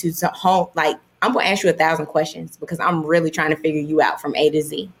going to I'm going to ask you 1,000 questions, because I'm really trying to figure you out from A to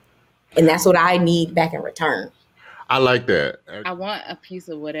Z. And that's what I need back in return. I like that. I want a piece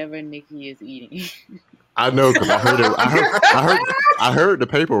of whatever Nikki is eating. I know, because I heard it. I heard the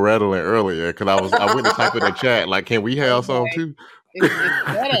paper rattling earlier, because I went to type in the chat like, can we have some too? Is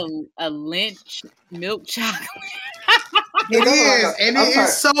that a Lynch milk chocolate? It is, and it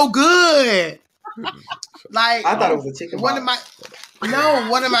is so good. Like, I thought it was a chicken one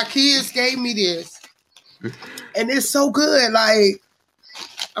of my kids gave me this, and it's so good. Like,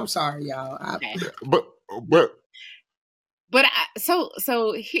 I'm sorry, y'all.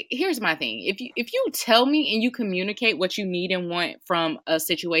 Here's my thing. If you tell me and you communicate what you need and want from a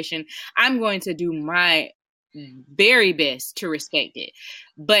situation, I'm going to do my very best to respect it.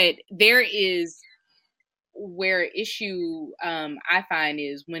 But there is where issue I find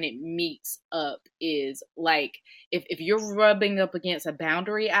is when it meets up is like, if you're rubbing up against a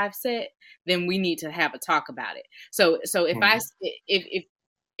boundary I've set, then we need to have a talk about it. So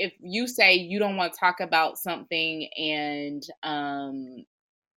if you say you don't want to talk about something, and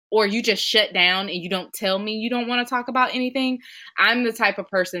or you just shut down and you don't tell me you don't want to talk about anything, I'm the type of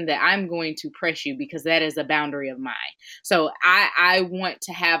person that I'm going to press you, because that is a boundary of mine. So I want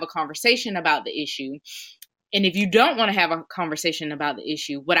to have a conversation about the issue. And if you don't want to have a conversation about the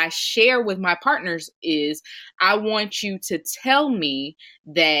issue, what I share with my partners is, I want you to tell me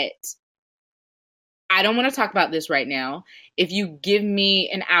that I don't want to talk about this right now. If you give me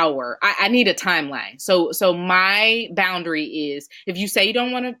an hour, I need a timeline. So my boundary is, if you say you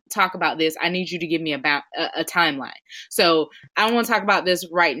don't want to talk about this, I need you to give me a timeline. So I don't want to talk about this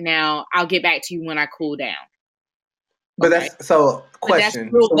right now. I'll get back to you when I cool down. But okay. Question.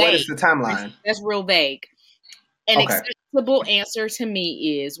 So what is the timeline? That's real vague. An acceptable answer to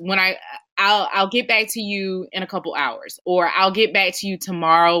me is, when I'll get back to you in a couple hours, or I'll get back to you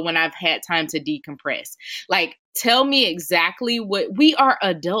tomorrow when I've had time to decompress. Like, tell me exactly what. We are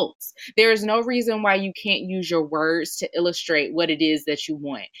adults. There is no reason why you can't use your words to illustrate what it is that you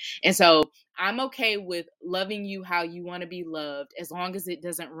want. And so I'm okay with loving you how you want to be loved, as long as it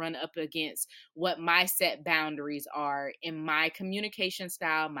doesn't run up against what my set boundaries are in my communication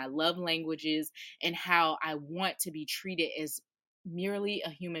style, my love languages, and how I want to be treated as merely a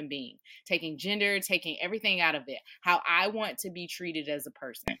human being, taking gender, taking everything out of it, how I want to be treated as a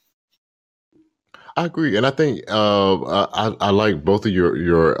person. I agree, and I think I like both of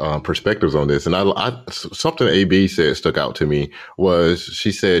your perspectives on this. And something AB said stuck out to me was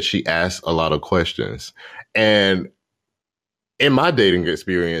she said she asked a lot of questions, and in my dating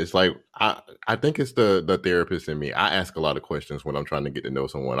experience, like I think it's the therapist in me. I ask a lot of questions when I'm trying to get to know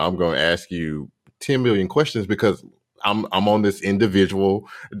someone. I'm going to ask you 10 million questions because I'm on this individual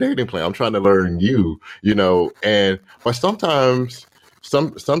dating plan. I'm trying to learn you, but sometimes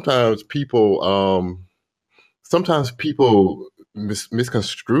people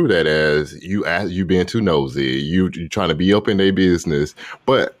misconstrue that as you being too nosy, you trying to be up in their business.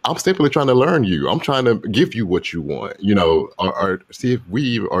 But I'm simply trying to learn you. I'm trying to give you what you want, or see if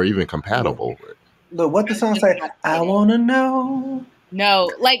we are even compatible. Look, what the song say? I wanna know.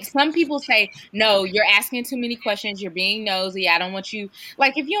 No, like some people say, no, you're asking too many questions. You're being nosy. I don't want you.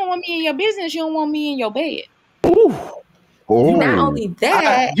 Like, if you don't want me in your business, you don't want me in your bed. Ooh. Not only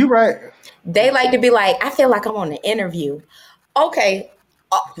that, you're right. They like to be like, I feel like I'm on an interview. Okay.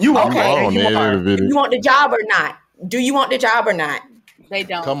 You are. Okay. You are. Do you want the job or not? Do you want the job or not? They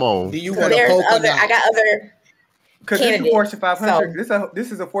don't. Come on. Do you want a poke or not? I got other because this is a Fortune 500. So.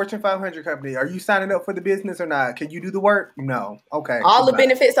 This is a Fortune 500 company. Are you signing up for the business or not? Can you do the work? No. Okay. All the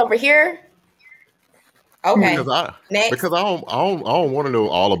benefits over here. Okay. Because I don't want to know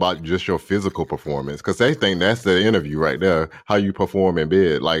all about just your physical performance, because they think that's the interview right there, how you perform in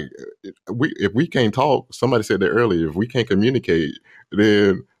bed. Like if we can't talk, somebody said that earlier. If we can't communicate,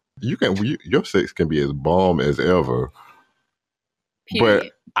 then your sex can be as bomb as ever. Period.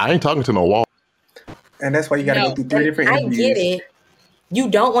 But I ain't talking to no wall. And that's why you got to go through 3 different interviews. I get it. You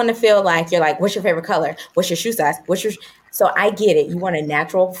don't want to feel like you're like, what's your favorite color? What's your shoe size? So I get it. You want a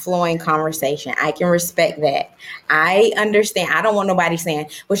natural flowing conversation. I can respect that. I understand. I don't want nobody saying,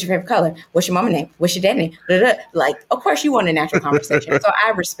 what's your favorite color? What's your mama name? What's your dad name? Like, of course you want a natural conversation. So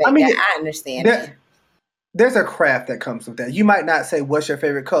I respect that. I understand that. There's a craft that comes with that. You might not say, what's your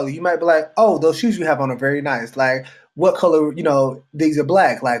favorite color? You might be like, oh, those shoes you have on are very nice. Like, what color, these are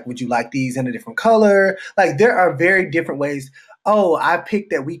black. Like, would you like these in a different color? Like, there are very different ways. Oh, I picked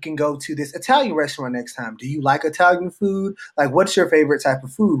that we can go to this Italian restaurant next time. Do you like Italian food? Like, what's your favorite type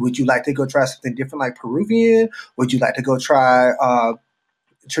of food? Would you like to go try something different like Peruvian? Would you like to go try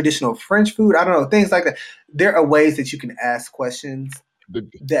traditional French food? I don't know, things like that. There are ways that you can ask questions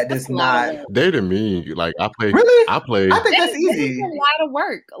that does not. They to me, like I play. Really? I play. I think that's easy. It's a lot of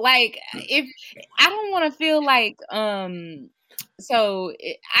work. Like, if I don't want to feel like,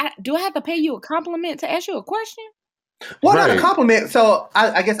 do I have to pay you a compliment to ask you a question? Well, not a compliment. So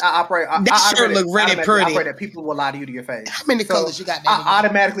I guess I operate. That sure look really pretty. I operate that people will lie to you to your face. How many colors you got? I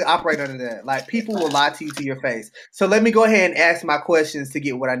automatically operate under that. Like, people will lie to you to your face. So let me go ahead and ask my questions to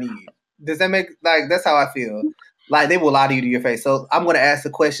get what I need. Does that make that's how I feel? Like, they will lie to you to your face. So I'm going to ask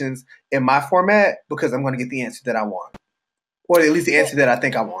the questions in my format because I'm going to get the answer that I want, or at least the answer that I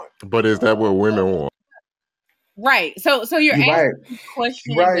think I want. But is that what women want? Right. So you're asking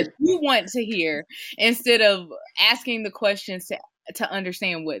questions that you want to hear instead of asking the questions to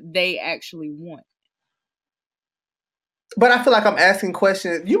understand what they actually want. But I feel like I'm asking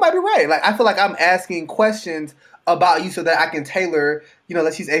questions. You might be right. Like, I feel like I'm asking questions about you so that I can tailor,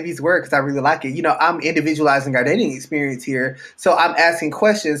 let's use AV's word because I really like it. I'm individualizing our dating experience here. So I'm asking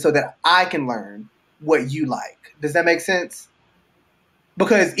questions so that I can learn what you like. Does that make sense?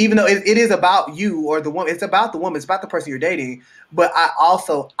 Because even though it is about you or the woman, it's about the woman, it's about the person you're dating. But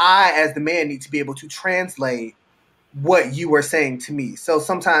I as the man need to be able to translate what you are saying to me. So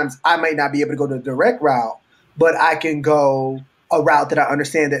sometimes I might not be able to go the direct route, but I can go a route that I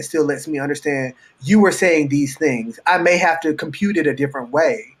understand that still lets me understand you were saying these things. I may have to compute it a different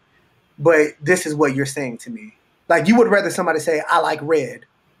way, but this is what you're saying to me. Like, you would rather somebody say, I like red.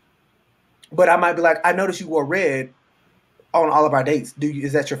 But I might be like, I noticed you wore red on all of our dates.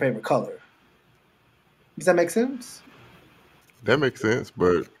 Is that your favorite color? Does that make sense? That makes sense,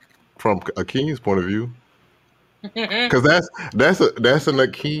 but from Akeem's point of view, because that's an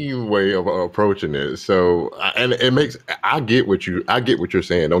Akeem way of approaching it. So, and it makes I get what you're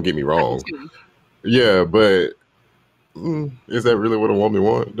saying. Don't get me wrong. Yeah, but is that really what a woman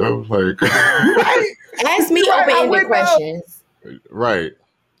wants, though? Like, ask me open-ended questions. Right.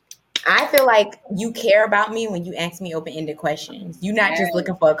 I feel like you care about me when you ask me open-ended questions. You're not just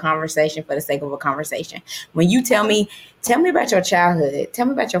looking for a conversation for the sake of a conversation. When you tell me about your childhood, tell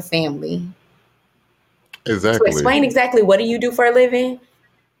me about your family. Exactly. So explain exactly what do you do for a living.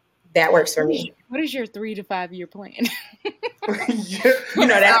 That works for me. What is your 3 to 5 year plan? Yeah. You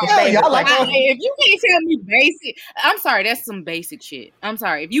know, that's the favorite y'all like question. If you can't tell me basic, I'm sorry, that's some basic shit. I'm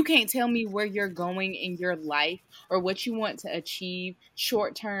sorry. If you can't tell me where you're going in your life or what you want to achieve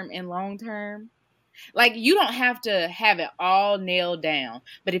short term and long term, like, you don't have to have it all nailed down.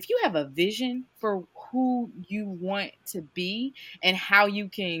 But if you have a vision for who you want to be and how you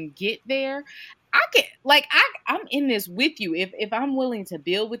can get there, I'm in this with you. If I'm willing to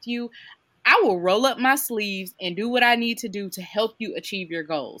build with you, I will roll up my sleeves and do what I need to do to help you achieve your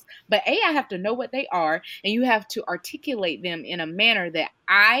goals. But I have to know what they are, and you have to articulate them in a manner that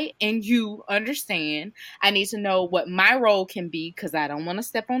I and you understand. I need to know what my role can be because I don't want to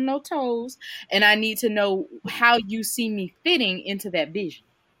step on no toes. And I need to know how you see me fitting into that vision.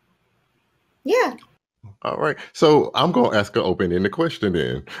 Yeah. All right. So I'm going to ask an open-ended question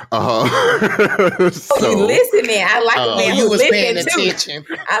then. You listening. I like it when you was paying listen too. attention.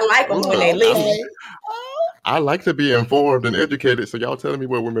 I like them when they listen. I like to be informed and educated, so y'all telling me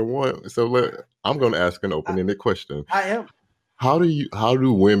what women want. So I'm going to ask an open-ended question. I am. How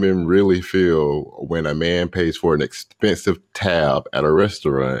do women really feel when a man pays for an expensive tab at a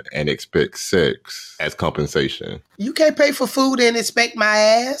restaurant and expects sex as compensation? You can't pay for food and expect my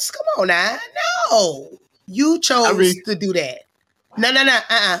ass. Come on now. No. You chose to do that. No.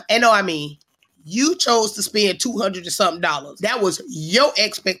 And no, I mean, you chose to spend $200 and something. That was your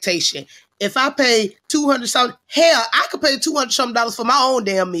expectation. If I pay $200 something, hell, I could pay $200 something for my own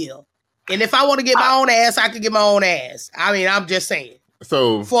damn meal. And if I want to get my own ass, I can get my own ass. I mean, I'm just saying.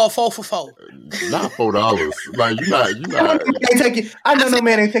 So for a 4 for $4. Not $4. Like you not. I know no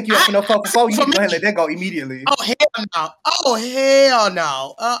man ain't take you up for no 4 for 4. You need to go ahead and let that go immediately. Oh hell no! Oh hell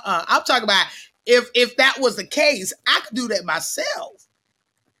no! I'm talking about if that was the case, I could do that myself.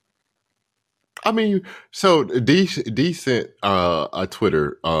 I mean, so D sent a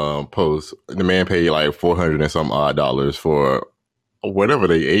Twitter post. The man paid like $400 and some odd dollars for whatever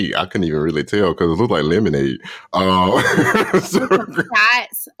they ate. I couldn't even really tell because it looked like lemonade. Some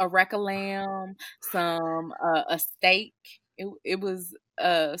shots, a wreck of lamb, some a steak. It was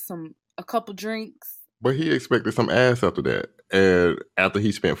a couple drinks. But he expected some ass after that, and after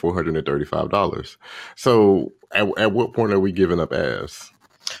he spent $435. So at what point are we giving up ass?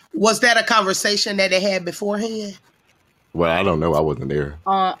 Was that a conversation that they had beforehand? Well, I don't know. I wasn't there.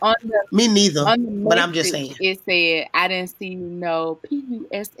 Me neither. But I'm just saying. It said I didn't see no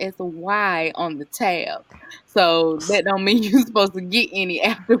PUSSY on the tab, so that don't mean you're supposed to get any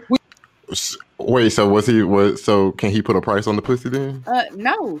after we. Wait, so so can he put a price on the pussy then?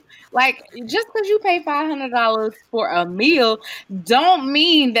 No. Like, just because you pay $500 for a meal don't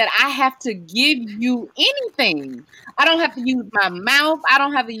mean that I have to give you anything. I don't have to use my mouth. I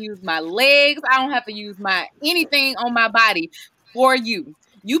don't have to use my legs. I don't have to use anything on my body for you.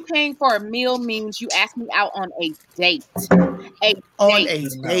 You paying for a meal means you asked me out on a date. You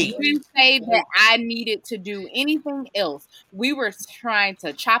didn't say that I needed to do anything else. We were trying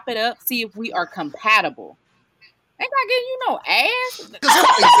to chop it up, see if we are compatible. Ain't I getting you no ass?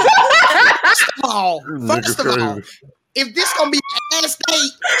 First of all, if this gonna be an ass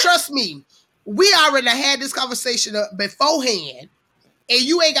date, trust me, we already had this conversation beforehand. And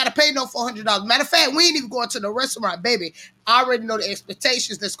you ain't got to pay no $400. Matter of fact, we ain't even going to the restaurant, baby. I already know the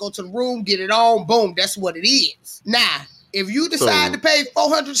expectations. Let's go to the room, get it on, boom. That's what it is. Now, if you decide to pay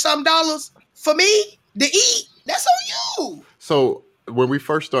 $400 something for me to eat, that's on you. So when we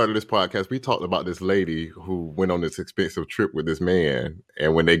first started this podcast, we talked about this lady who went on this expensive trip with this man,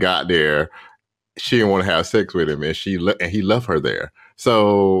 and when they got there, she didn't want to have sex with him, and he left her there.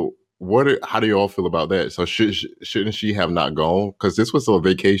 So how do you all feel about that? So shouldn't she have not gone? Because this was a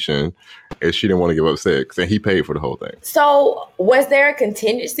vacation and she didn't want to give up sex and he paid for the whole thing. So was there a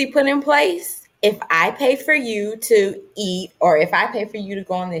contingency put in place? If I pay for you to eat, or if I pay for you to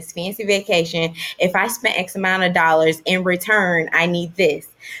go on this fancy vacation, if I spent X amount of dollars in return, I need this.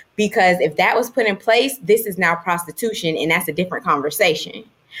 Because if that was put in place, this is now prostitution, and that's a different conversation.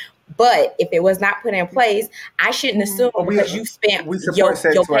 But if it was not put in place, I shouldn't assume because you spent your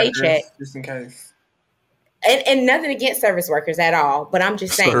paycheck. Just in case. And nothing against service workers at all, but I'm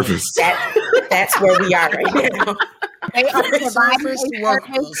just saying that's where we are right now. They are providing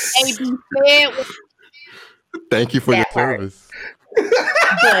workers. Thank you for your service.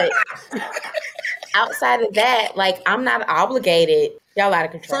 But outside of that, like, I'm not obligated. Y'all out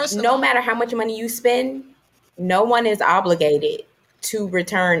of control. No matter how much money you spend, no one is obligated to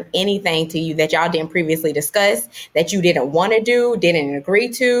return anything to you that y'all didn't previously discuss, that you didn't want to do, didn't agree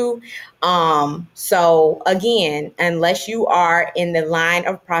to. So again, unless you are in the line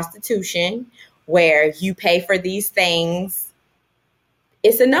of prostitution where you pay for these things,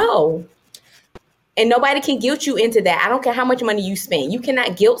 it's a no. And nobody can guilt you into that. I don't care how much money you spend. You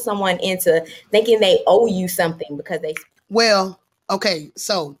cannot guilt someone into thinking they owe you something because they. Well, okay,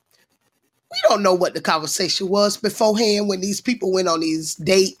 so we don't know what the conversation was beforehand when these people went on these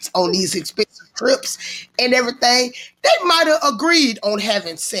dates, on these expensive trips and everything. They might have agreed on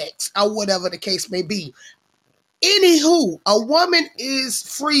having sex or whatever the case may be. Anywho, a woman is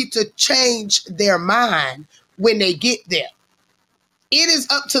free to change their mind when they get there. It is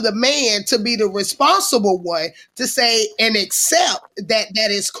up to the man to be the responsible one to say and accept that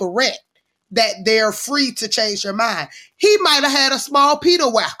that is correct, that they're free to change their mind. He might have had a small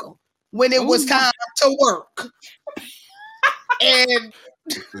Peter whacker when it was time to work. And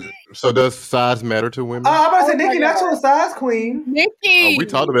so does size matter to women? I'm about to say, Nikki, not your size queen. Nikki, we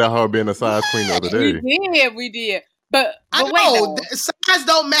talked about her being a size queen the other day. We did. But I wait, know size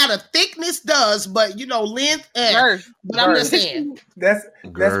don't matter. Thickness does, but length. But I'm just saying that's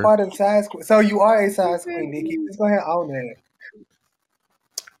part of size queen. So you are a size queen, Nikki. Just go ahead and own that.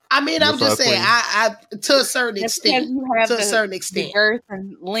 I mean, I'm just saying, I to a certain extent. To a certain extent, the girth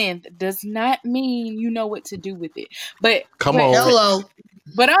and length does not mean you know what to do with it. But come on, hello.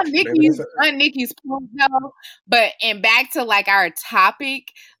 But on Nikki's point though. But and back to like our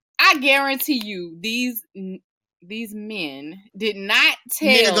topic, I guarantee you these men did not tell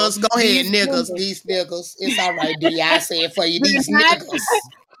niggas. Go ahead, niggas. These niggas. It's all right, D. I say it for you. These niggas.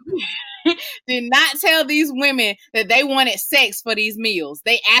 Did not tell these women that they wanted sex for these meals.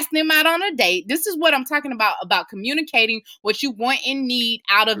 They asked them out on a date. This is what I'm talking about communicating what you want and need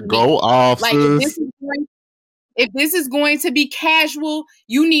out of go off. Like if this is going to be casual,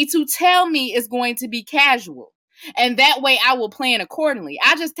 you need to tell me it's going to be casual. And that way I will plan accordingly.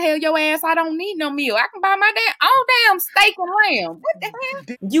 I just tell your ass I don't need no meal. I can buy my damn steak and lamb. What the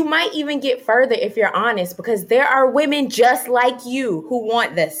hell? You might even get further if you're honest, because there are women just like you who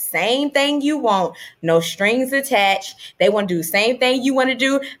want the same thing you want. No strings attached. They want to do the same thing you want to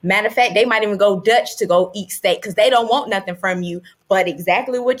do. Matter of fact, they might even go Dutch to go eat steak because they don't want nothing from you but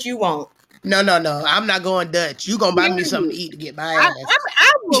exactly what you want. No. I'm not going Dutch. You gonna buy me something to eat to get my ass.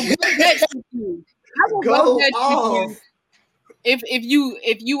 I will go Dutch with you. I will go Dutch with you.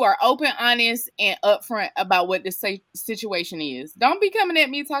 If you are open, honest, and upfront about what the situation is. Don't be coming at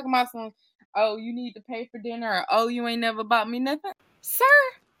me talking about some, oh, you need to pay for dinner, or oh, you ain't never bought me nothing. Sir.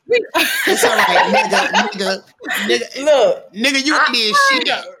 It's all right, nigga. Look, nigga, you did shit.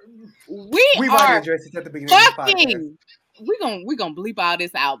 We are address it at the beginning fucking. We gonna bleep all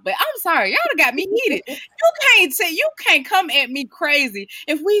this out, but I'm sorry, y'all done got me heated. You can't come at me crazy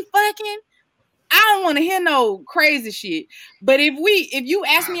if we fucking. I don't want to hear no crazy shit. But if you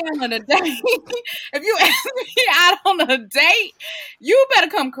ask me out on a date, you better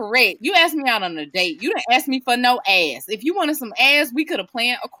come correct. You ask me out on a date. You didn't ask me for no ass. If you wanted some ass, we could have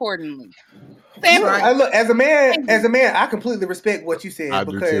planned accordingly. Right. Look, as a man, I completely respect what you said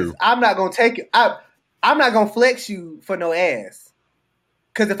because I'm not gonna take it. I'm not gonna flex you for no ass.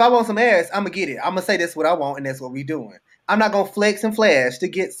 Because if I want some ass, I'm gonna get it. I'm gonna say that's what I want and that's what we doing. I'm not gonna flex and flash to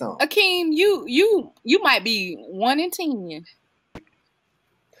get some. Akeem, you might be 1 in 10.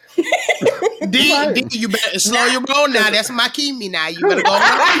 D, you better slow your roll now. That's my Kimi now. You better go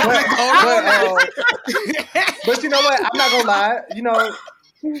on. But you know what? I'm not gonna lie.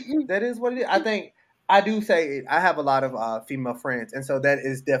 That is what it is. I think I do say it. I have a lot of female friends, and so that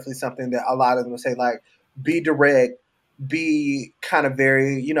is definitely something that a lot of them say, like, be direct, be kind of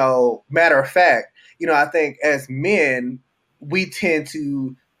very, matter of fact. I think as men, we tend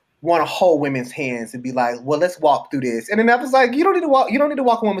to want to hold women's hands and be like, well, let's walk through this. And then I was like, you don't need to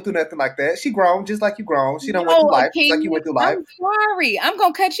walk a woman through nothing like that. She grown just like you grown. She don't went through life just like you went through life. I'm sorry. I'm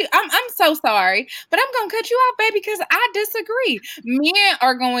going to cut you. I'm so sorry, but I'm going to cut you off, baby, because I disagree. Men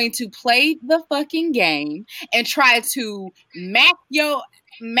are going to play the fucking game and try to mac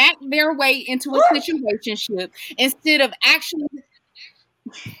their way into a situationship instead of actually...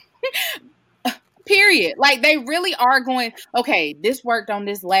 Period. Like, they really are going, okay, this worked on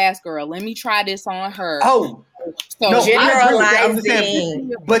this last girl. Let me try this on her. Oh, so no,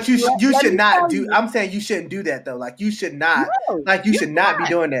 generalizing. But you should not do. I'm saying you shouldn't do that though. Like, you should not. You should not be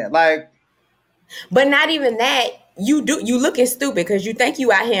doing that. Like, but not even that. You looking stupid because you think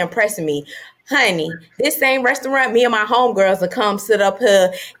you out here impressing me. Honey, this same restaurant, me and my homegirls will come sit up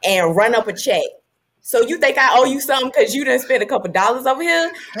here and run up a check. So you think I owe you something because you done spent a couple dollars over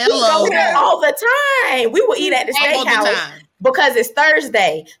here? Hello. We go here all the time. We will eat at the steakhouse because it's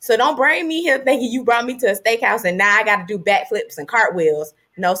Thursday. So don't bring me here thinking you brought me to a steakhouse and now I got to do backflips and cartwheels.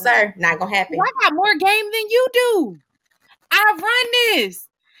 No, sir. Not going to happen. Well, I got more game than you do. I run this.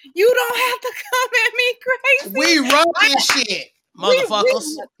 You don't have to come at me crazy. We run this shit. motherfuckers.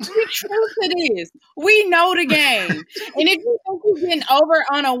 We true to this. We know the game. And if you think you're getting over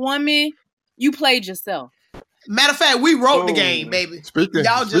on a woman, you played yourself. Matter of fact, we wrote the game, baby.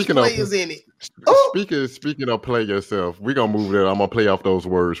 Y'all just players in it. Speaking of play yourself, we're gonna move there. I'm gonna play off those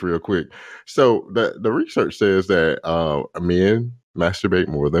words real quick. So the research says that men masturbate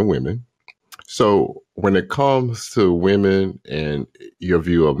more than women. So when it comes to women and your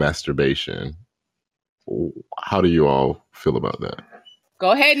view of masturbation, how do you all feel about that?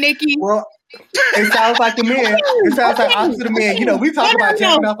 Go ahead, Nikki. Well, it sounds like the men. It sounds like opposite of men. You know, we talk about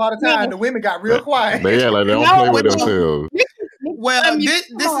jacking off all the time. The women got real quiet. They act like they don't play with themselves. Well, this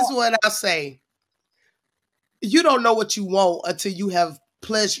is what I say. You don't know what you want until you have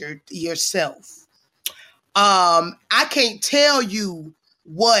pleasured yourself. I can't tell you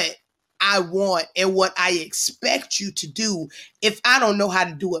what I want and what I expect you to do if I don't know how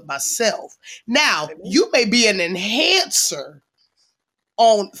to do it myself. Now, you may be an enhancer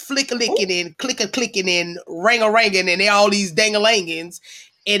on flick-a-licking and click-a-clicking and ring-a-ranging and all these dang-a-langins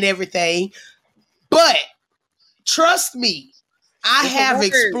and everything. But trust me, I have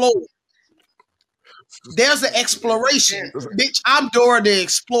explored. There's an exploration. Bitch, I'm Dora the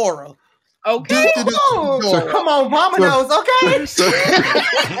Explorer. Okay. Come on, Vominos, okay?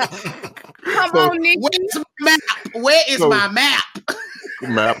 Come on, Nikki. Where's my map? Where is my map?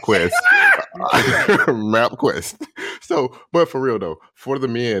 Map quest. Map quest. So, but for real though, for the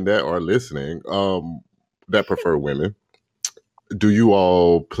men that are listening, that prefer women, do you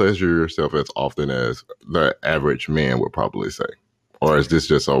all pleasure yourself as often as the average man would probably say? Or is this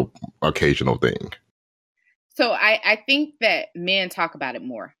just an occasional thing? So I think that men talk about it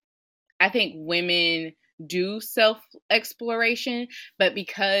more. I think women do self-exploration, but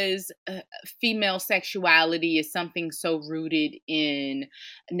because female sexuality is something so rooted in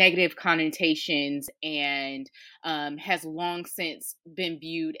negative connotations and has long since been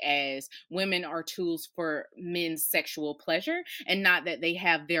viewed as women are tools for men's sexual pleasure, and not that they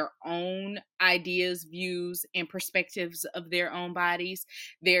have their own ideas, views, and perspectives of their own bodies,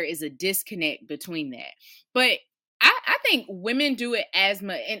 there is a disconnect between that. But I think women do it as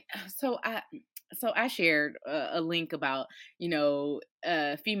much. And so I shared a link about,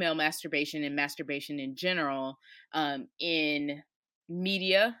 female masturbation and masturbation in general in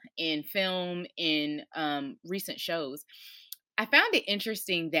media, in film, in recent shows. I found it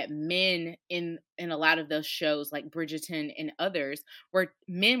interesting that men in a lot of those shows like Bridgerton and others, where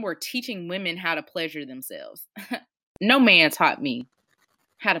men were teaching women how to pleasure themselves. No man taught me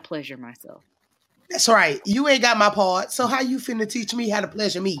how to pleasure myself. That's right. You ain't got my part. So how you finna teach me how to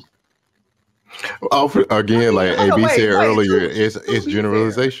pleasure me? Again, like AB said earlier, it's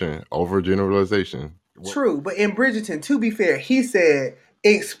generalization, overgeneralization. True, but in Bridgerton, to be fair, he said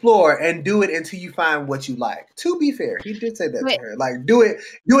explore and do it until you find what you like. To be fair, he did say that to her. Like, do it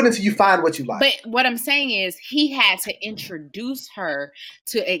until you find what you like. But what I'm saying is he had to introduce her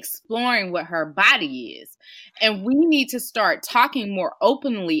to exploring what her body is. And we need to start talking more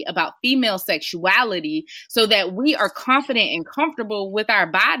openly about female sexuality so that we are confident and comfortable with our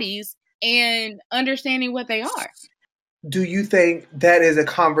bodies and understanding what they are. Do you think that is a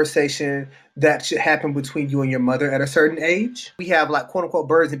conversation that should happen between you and your mother at a certain age? We have like quote unquote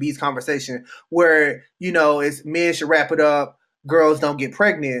birds and bees conversation where, it's men should wrap it up, girls don't get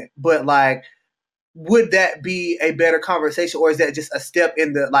pregnant. But like, would that be a better conversation, or is that just a step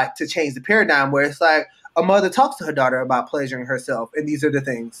in the to change the paradigm where it's like a mother talks to her daughter about pleasuring herself and these are the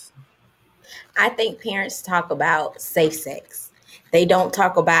things? I think parents talk about safe sex. They don't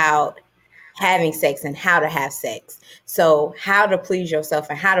talk about having sex and how to have sex. So how to please yourself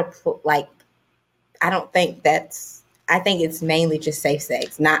and how to I think it's mainly just safe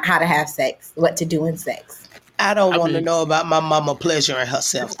sex, not how to have sex, what to do in sex. I don't want to know about my mama pleasuring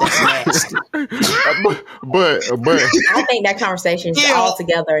herself. That's nasty. but I think that conversation is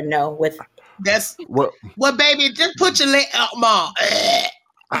altogether no. Well, baby, just put your leg out, Mom.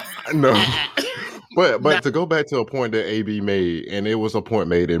 No. But to go back to a point that AB made, and it was a point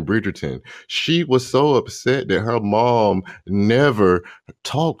made in Bridgerton, she was so upset that her mom never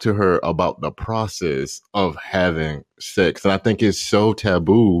talked to her about the process of having sex. And I think it's so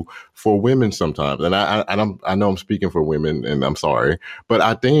taboo for women sometimes. And I know I'm speaking for women, and I'm sorry, but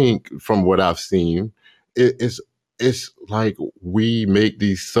I think from what I've seen, it's like we make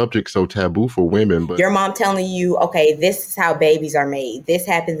these subjects so taboo for women. But your mom telling you, okay, this is how babies are made. This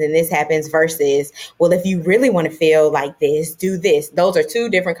happens and this happens versus, well, if you really want to feel like this, do this. Those are two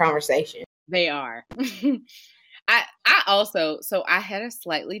different conversations. They are. I had a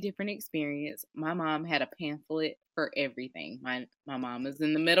slightly different experience. My mom had a pamphlet for everything. My mom is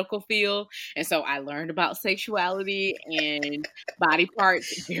in the medical field, and so I learned about sexuality and body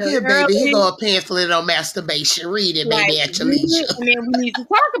parts very Here, baby, here early. go a pamphlet on masturbation. Read it, Like, baby, at your leisure. and then we need to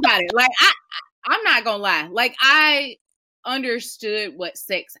talk about it. Like, I'm not gonna lie. Like, I understood what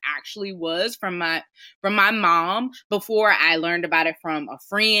sex actually was from my mom before I learned about it from a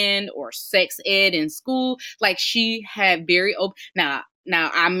friend or sex ed in school. Like, she had very open.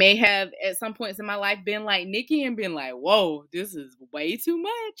 Now I may have at some points in my life been like Nikki and been like, whoa, this is way too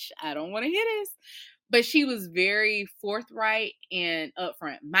much. I don't want to hear this. But she was very forthright and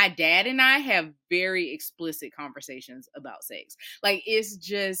upfront. My dad and I have very explicit conversations about sex. Like, it's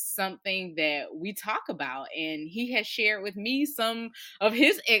just something that we talk about. And he has shared with me some of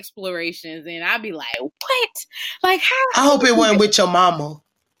his explorations. And I'd be like, what? Like, how? I hope it wasn't with your mama.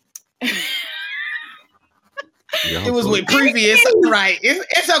 Yeah, It was with previous. Right.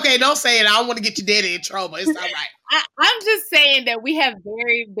 It's okay. Don't say it. I don't want to get your daddy in trouble. It's all right. I'm just saying that we have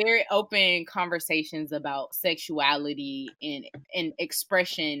very, very open conversations about sexuality and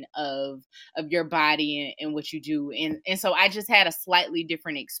expression of your body and what you do. And so I just had a slightly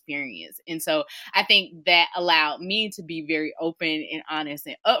different experience. And so I think that allowed me to be very open and honest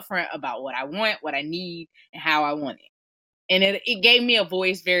and upfront about what I want, what I need, and how I want it. And it gave me a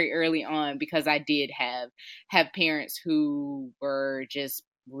voice very early on because I did have parents who were just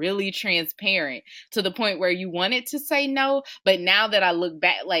really transparent to the point where you wanted to say no. But now that I look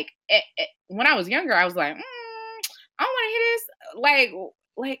back, like when I was younger, I was like, I don't want to hear this.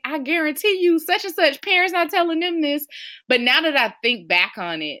 Like I guarantee you such and such parents not telling them this. But now that I think back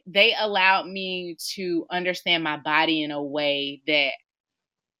on it, they allowed me to understand my body in a way that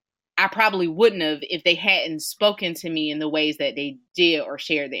I probably wouldn't have if they hadn't spoken to me in the ways that they did or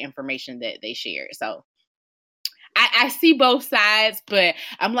shared the information that they shared. So I see both sides, but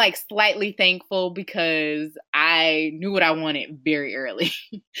I'm like slightly thankful because I knew what I wanted very early.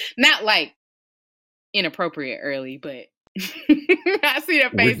 Not like inappropriate early, but I see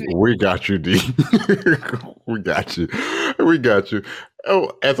that face. We got you, D. We got you. We got you.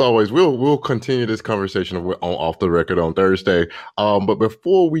 Oh, as always, we'll continue this conversation on Off the Record on Thursday. But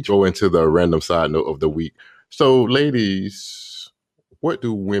before we go into the random side note of the week, so ladies, what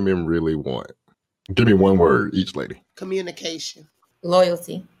do women really want? Give me one word, each lady. Communication.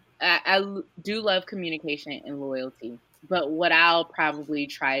 Loyalty. I do love communication and loyalty, but what I'll probably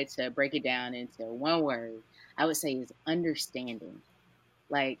try to break it down into one word, I would say, is understanding.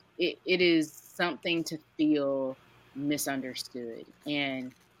 Like it is something to feel misunderstood,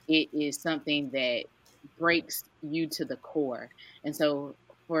 and it is something that breaks you to the core. And so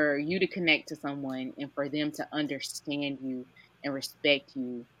for you to connect to someone and for them to understand you and respect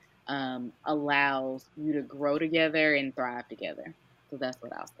you allows you to grow together and thrive together. So that's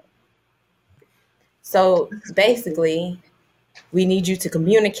what I'll say. So basically, we need you to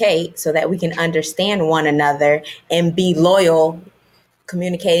communicate so that we can understand one another and be loyal,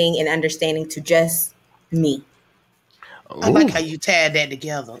 communicating and understanding to just me. I like how you tied that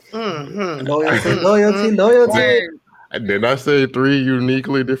together. Mm-hmm. Loyalty. Did I say 3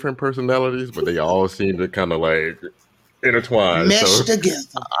 uniquely different personalities, but they all seem to kind of like intertwine. Mesh together.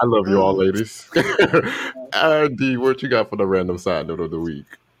 I love you all, ladies. D, what you got for the random side note of the week?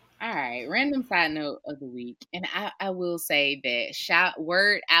 All right, random side note of the week. And I will say that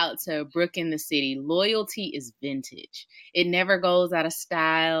word out to Brooke in the city. Loyalty is vintage. It never goes out of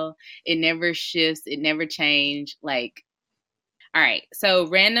style. It never shifts. It never changes. Like, all right, so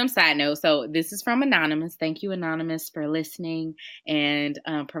random side note. So this is from Anonymous. Thank you, Anonymous, for listening and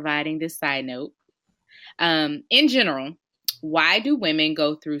providing this side note. In general, why do women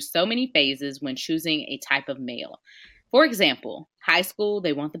go through so many phases when choosing a type of male? For example, high school,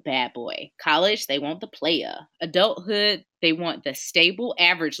 they want the bad boy. College, they want the player. Adulthood, they want the stable,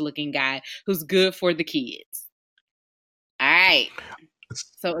 average-looking guy who's good for the kids. All right.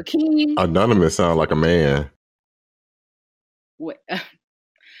 So, Akeem. Anonymous sound like a man. What?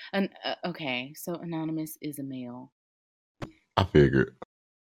 Okay, so Anonymous is a male. I figured.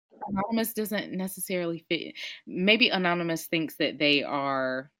 Anonymous doesn't necessarily fit. Maybe Anonymous thinks that they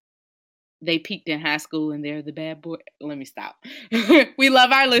peaked in high school and they're the bad boy. Let me stop. We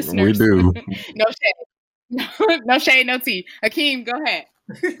love our listeners. We do. No shade. No shade, no tea. Akeem, go ahead.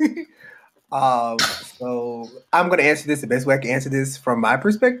 So I'm going to answer this the best way I can answer this from my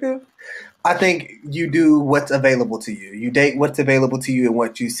perspective. I think you do what's available to you. You date what's available to you and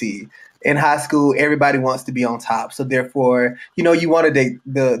what you see. In high school, everybody wants to be on top. So therefore, you want to date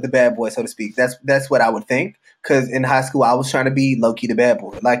the bad boy, so to speak. That's what I would think. Because in high school, I was trying to be low-key the bad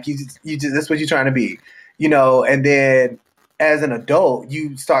boy. Like, you just that's what you're trying to be. and then as an adult,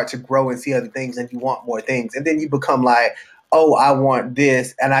 you start to grow and see other things and you want more things. And then you become like, oh, I want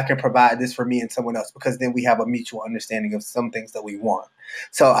this and I can provide this for me and someone else, because then we have a mutual understanding of some things that we want.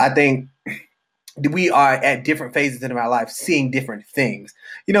 So I think we are at different phases in our life seeing different things.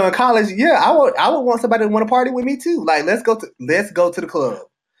 In college, I would want somebody to want to party with me too. Like, let's go to the club.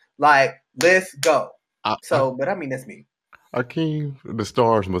 Like, let's go. But I mean, that's me. Akeem, the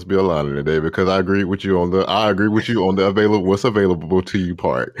stars must be aligning today, because I agree with you on the what's available to you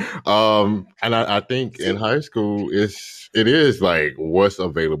part. And I think in high school it is like what's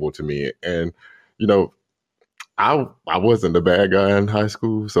available to me. And I wasn't the bad guy in high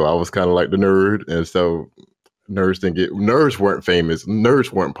school, so I was kind of like the nerd, and so nerds weren't famous,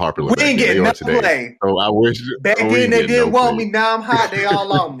 nerds weren't popular back then. They are today. Play. So I wish back then they didn't want me. Now I'm hot. They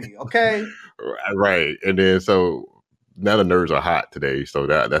all on me. Okay. Right, and then so now the nerds are hot today, so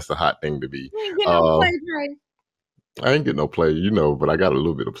that's the hot thing to be. You ain't getting no play, Dre. I ain't getting no play, but I got a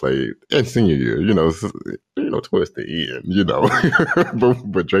little bit of play in senior year, towards the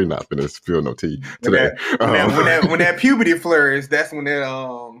end, but Dre not finna spill no tea today. When that puberty flurs, that's when that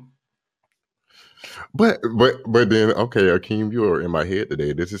But then, okay, Akeem, you are in my head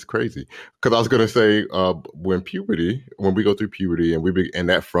today. This is crazy, because I was gonna say when we go through puberty and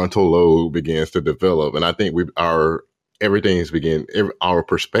that frontal lobe begins to develop, and I think our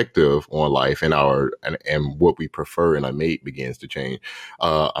perspective on life and what we prefer in a mate begins to change.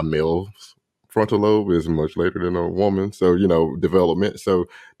 A male's frontal lobe is much later than a woman, so development. So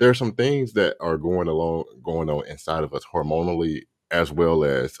there are some things that are going on inside of us hormonally, as well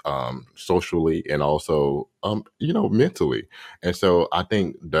as socially, and also mentally. And so I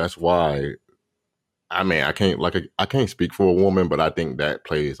think that's why, I mean, I can't speak for a woman, but I think that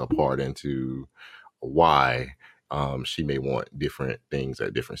plays a part into why she may want different things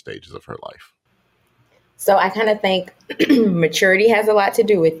at different stages of her life. So I kind of think maturity has a lot to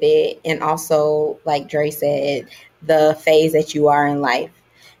do with it, and also, like Dre said, the phase that you are in life.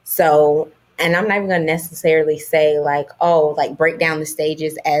 So, and I'm not even going to necessarily say break down the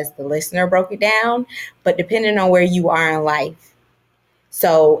stages as the listener broke it down, but depending on where you are in life.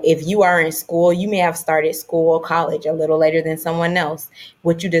 So if you are in school, you may have started school or college a little later than someone else.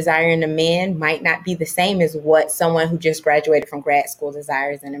 What you desire in a man might not be the same as what someone who just graduated from grad school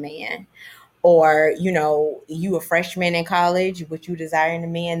desires in a man. Or, you a freshman in college, what you desire in a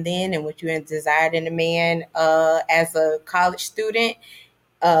man then and what you desired in a man as a college student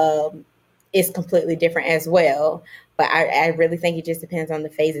is completely different as well. But I really think it just depends on the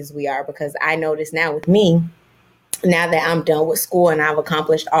phases we are, because I notice now with me, now that I'm done with school and I've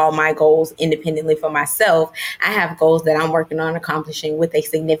accomplished all my goals independently for myself, I have goals that I'm working on accomplishing with a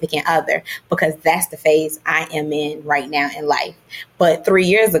significant other, because that's the phase I am in right now in life. But 4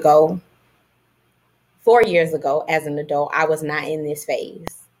 years ago, as an adult, I was not in this phase.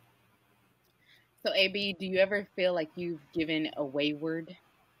 So, AB, do you ever feel like you've given a wayward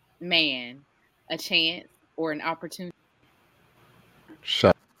man a chance or an opportunity?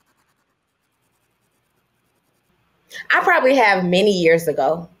 I probably have many years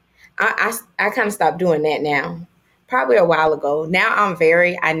ago. I kind of stopped doing that now. Probably a while ago. Now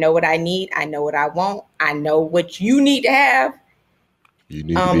I know what I need. I know what I want. I know what you need to have. You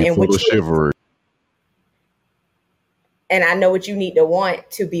need to be full of chivalry. And I know what you need to want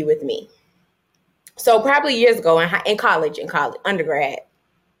to be with me. So probably years ago in college, undergrad.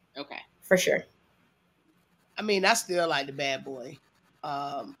 Okay. For sure. I mean, I still like the bad boy.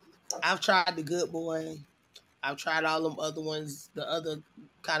 I've tried the good boy. I've tried all them other ones, the other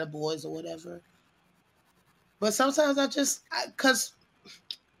kind of boys or whatever. But sometimes because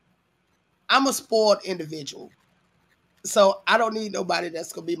I'm a spoiled individual. So I don't need nobody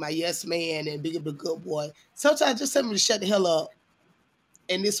that's going to be my yes man and be the good boy. Sometimes just tell me to shut the hell up.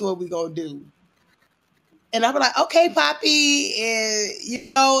 And this is what we're going to do. And I'll be like, okay, Poppy. And,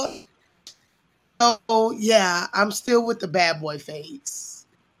 yeah, I'm still with the bad boy phase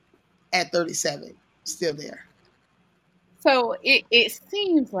at 37. Still there. So it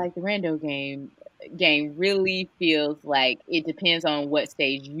seems like the rando game really feels like it depends on what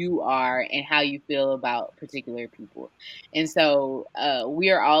stage you are and how you feel about particular people. And so we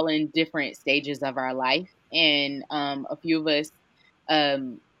are all in different stages of our life, and a few of us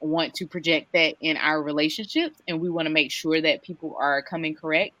want to project that in our relationships, and we want to make sure that people are coming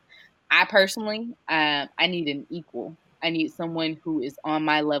correct. I personally, I need an equal. I need someone who is on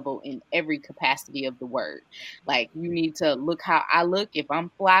my level in every capacity of the word. Like, you need to look how I look. If I'm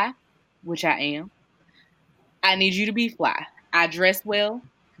fly, which I am, I need you to be fly. I dress well.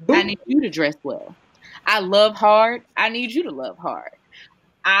 I need you to dress well. I love hard. I need you to love hard.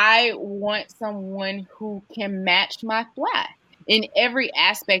 I want someone who can match my fly in every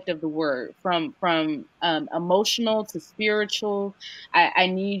aspect of the word, from emotional to spiritual. I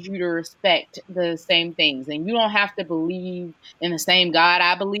need you to respect the same things, and you don't have to believe in the same God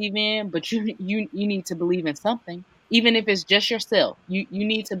I believe in, but you need to believe in something, even if it's just yourself. You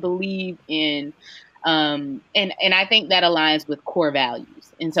need to believe in, and I think that aligns with core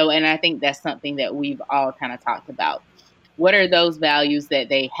values, and I think that's something that we've all kind of talked about. What are those values that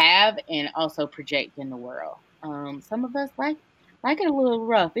they have and also project in the world? Some of us like it a little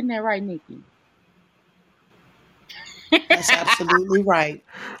rough, isn't that right, Nikki? That's absolutely right.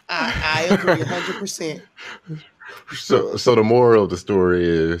 I agree 100%. So the moral of the story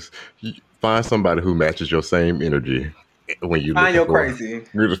is find somebody who matches your same energy when you're Find looking your for. crazy.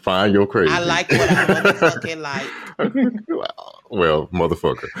 You just find your crazy. I like what I motherfucking like. Well,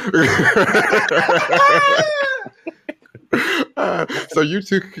 motherfucker. So you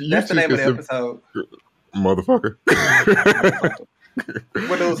That's the two name can of the episode. motherfucker. Motherfucker.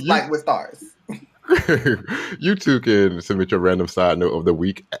 With those you, like with stars. you too can submit your random side note of the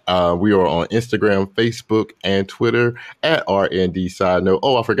week. We are on Instagram, Facebook, and Twitter at RND Side Note.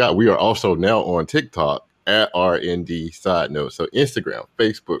 Oh, I forgot. We are also now on TikTok at RND Side Note. So Instagram,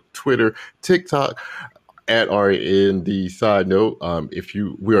 Facebook, Twitter, TikTok at RND Side Note.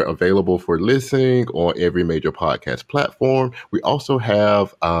 We are available for listening on every major podcast platform. We also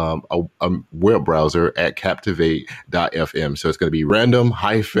have a web browser at captivate.fm. So it's going to be random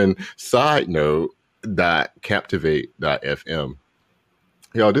hyphen side note captivate.fm.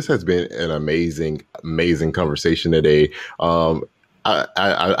 Y'all, this has been an amazing conversation today.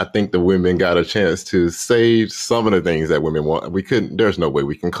 I think the women got a chance to say some of the things that women want. We couldn't. There's no way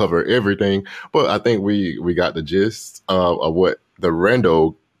we can cover everything, but I think we got the gist of what the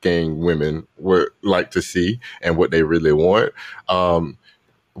Rando gang women would like to see and what they really want.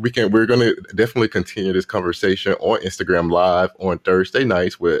 We're going to definitely continue this conversation on Instagram Live on Thursday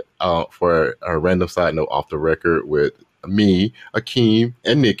nights with for a random side note off the record with me, Akeem,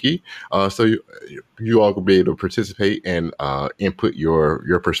 and Nikki. So you all will be able to participate and input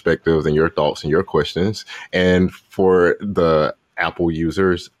your perspectives and your thoughts and your questions. And for the Apple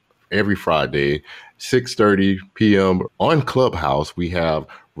users, every Friday, 6:30 p.m. on Clubhouse, we have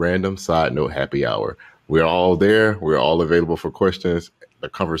Random Side Note Happy Hour. We're all there. We're all available for questions. The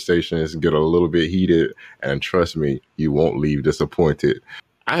conversations get a little bit heated, and trust me, you won't leave disappointed.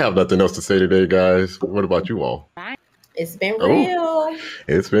 I have nothing else to say today, guys. What about you all? It's been Oh, real.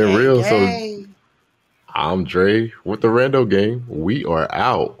 it's been Gang, real. So gang. I'm Dre with the Rando Gang. We are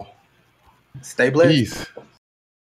out. Stay blessed. Peace.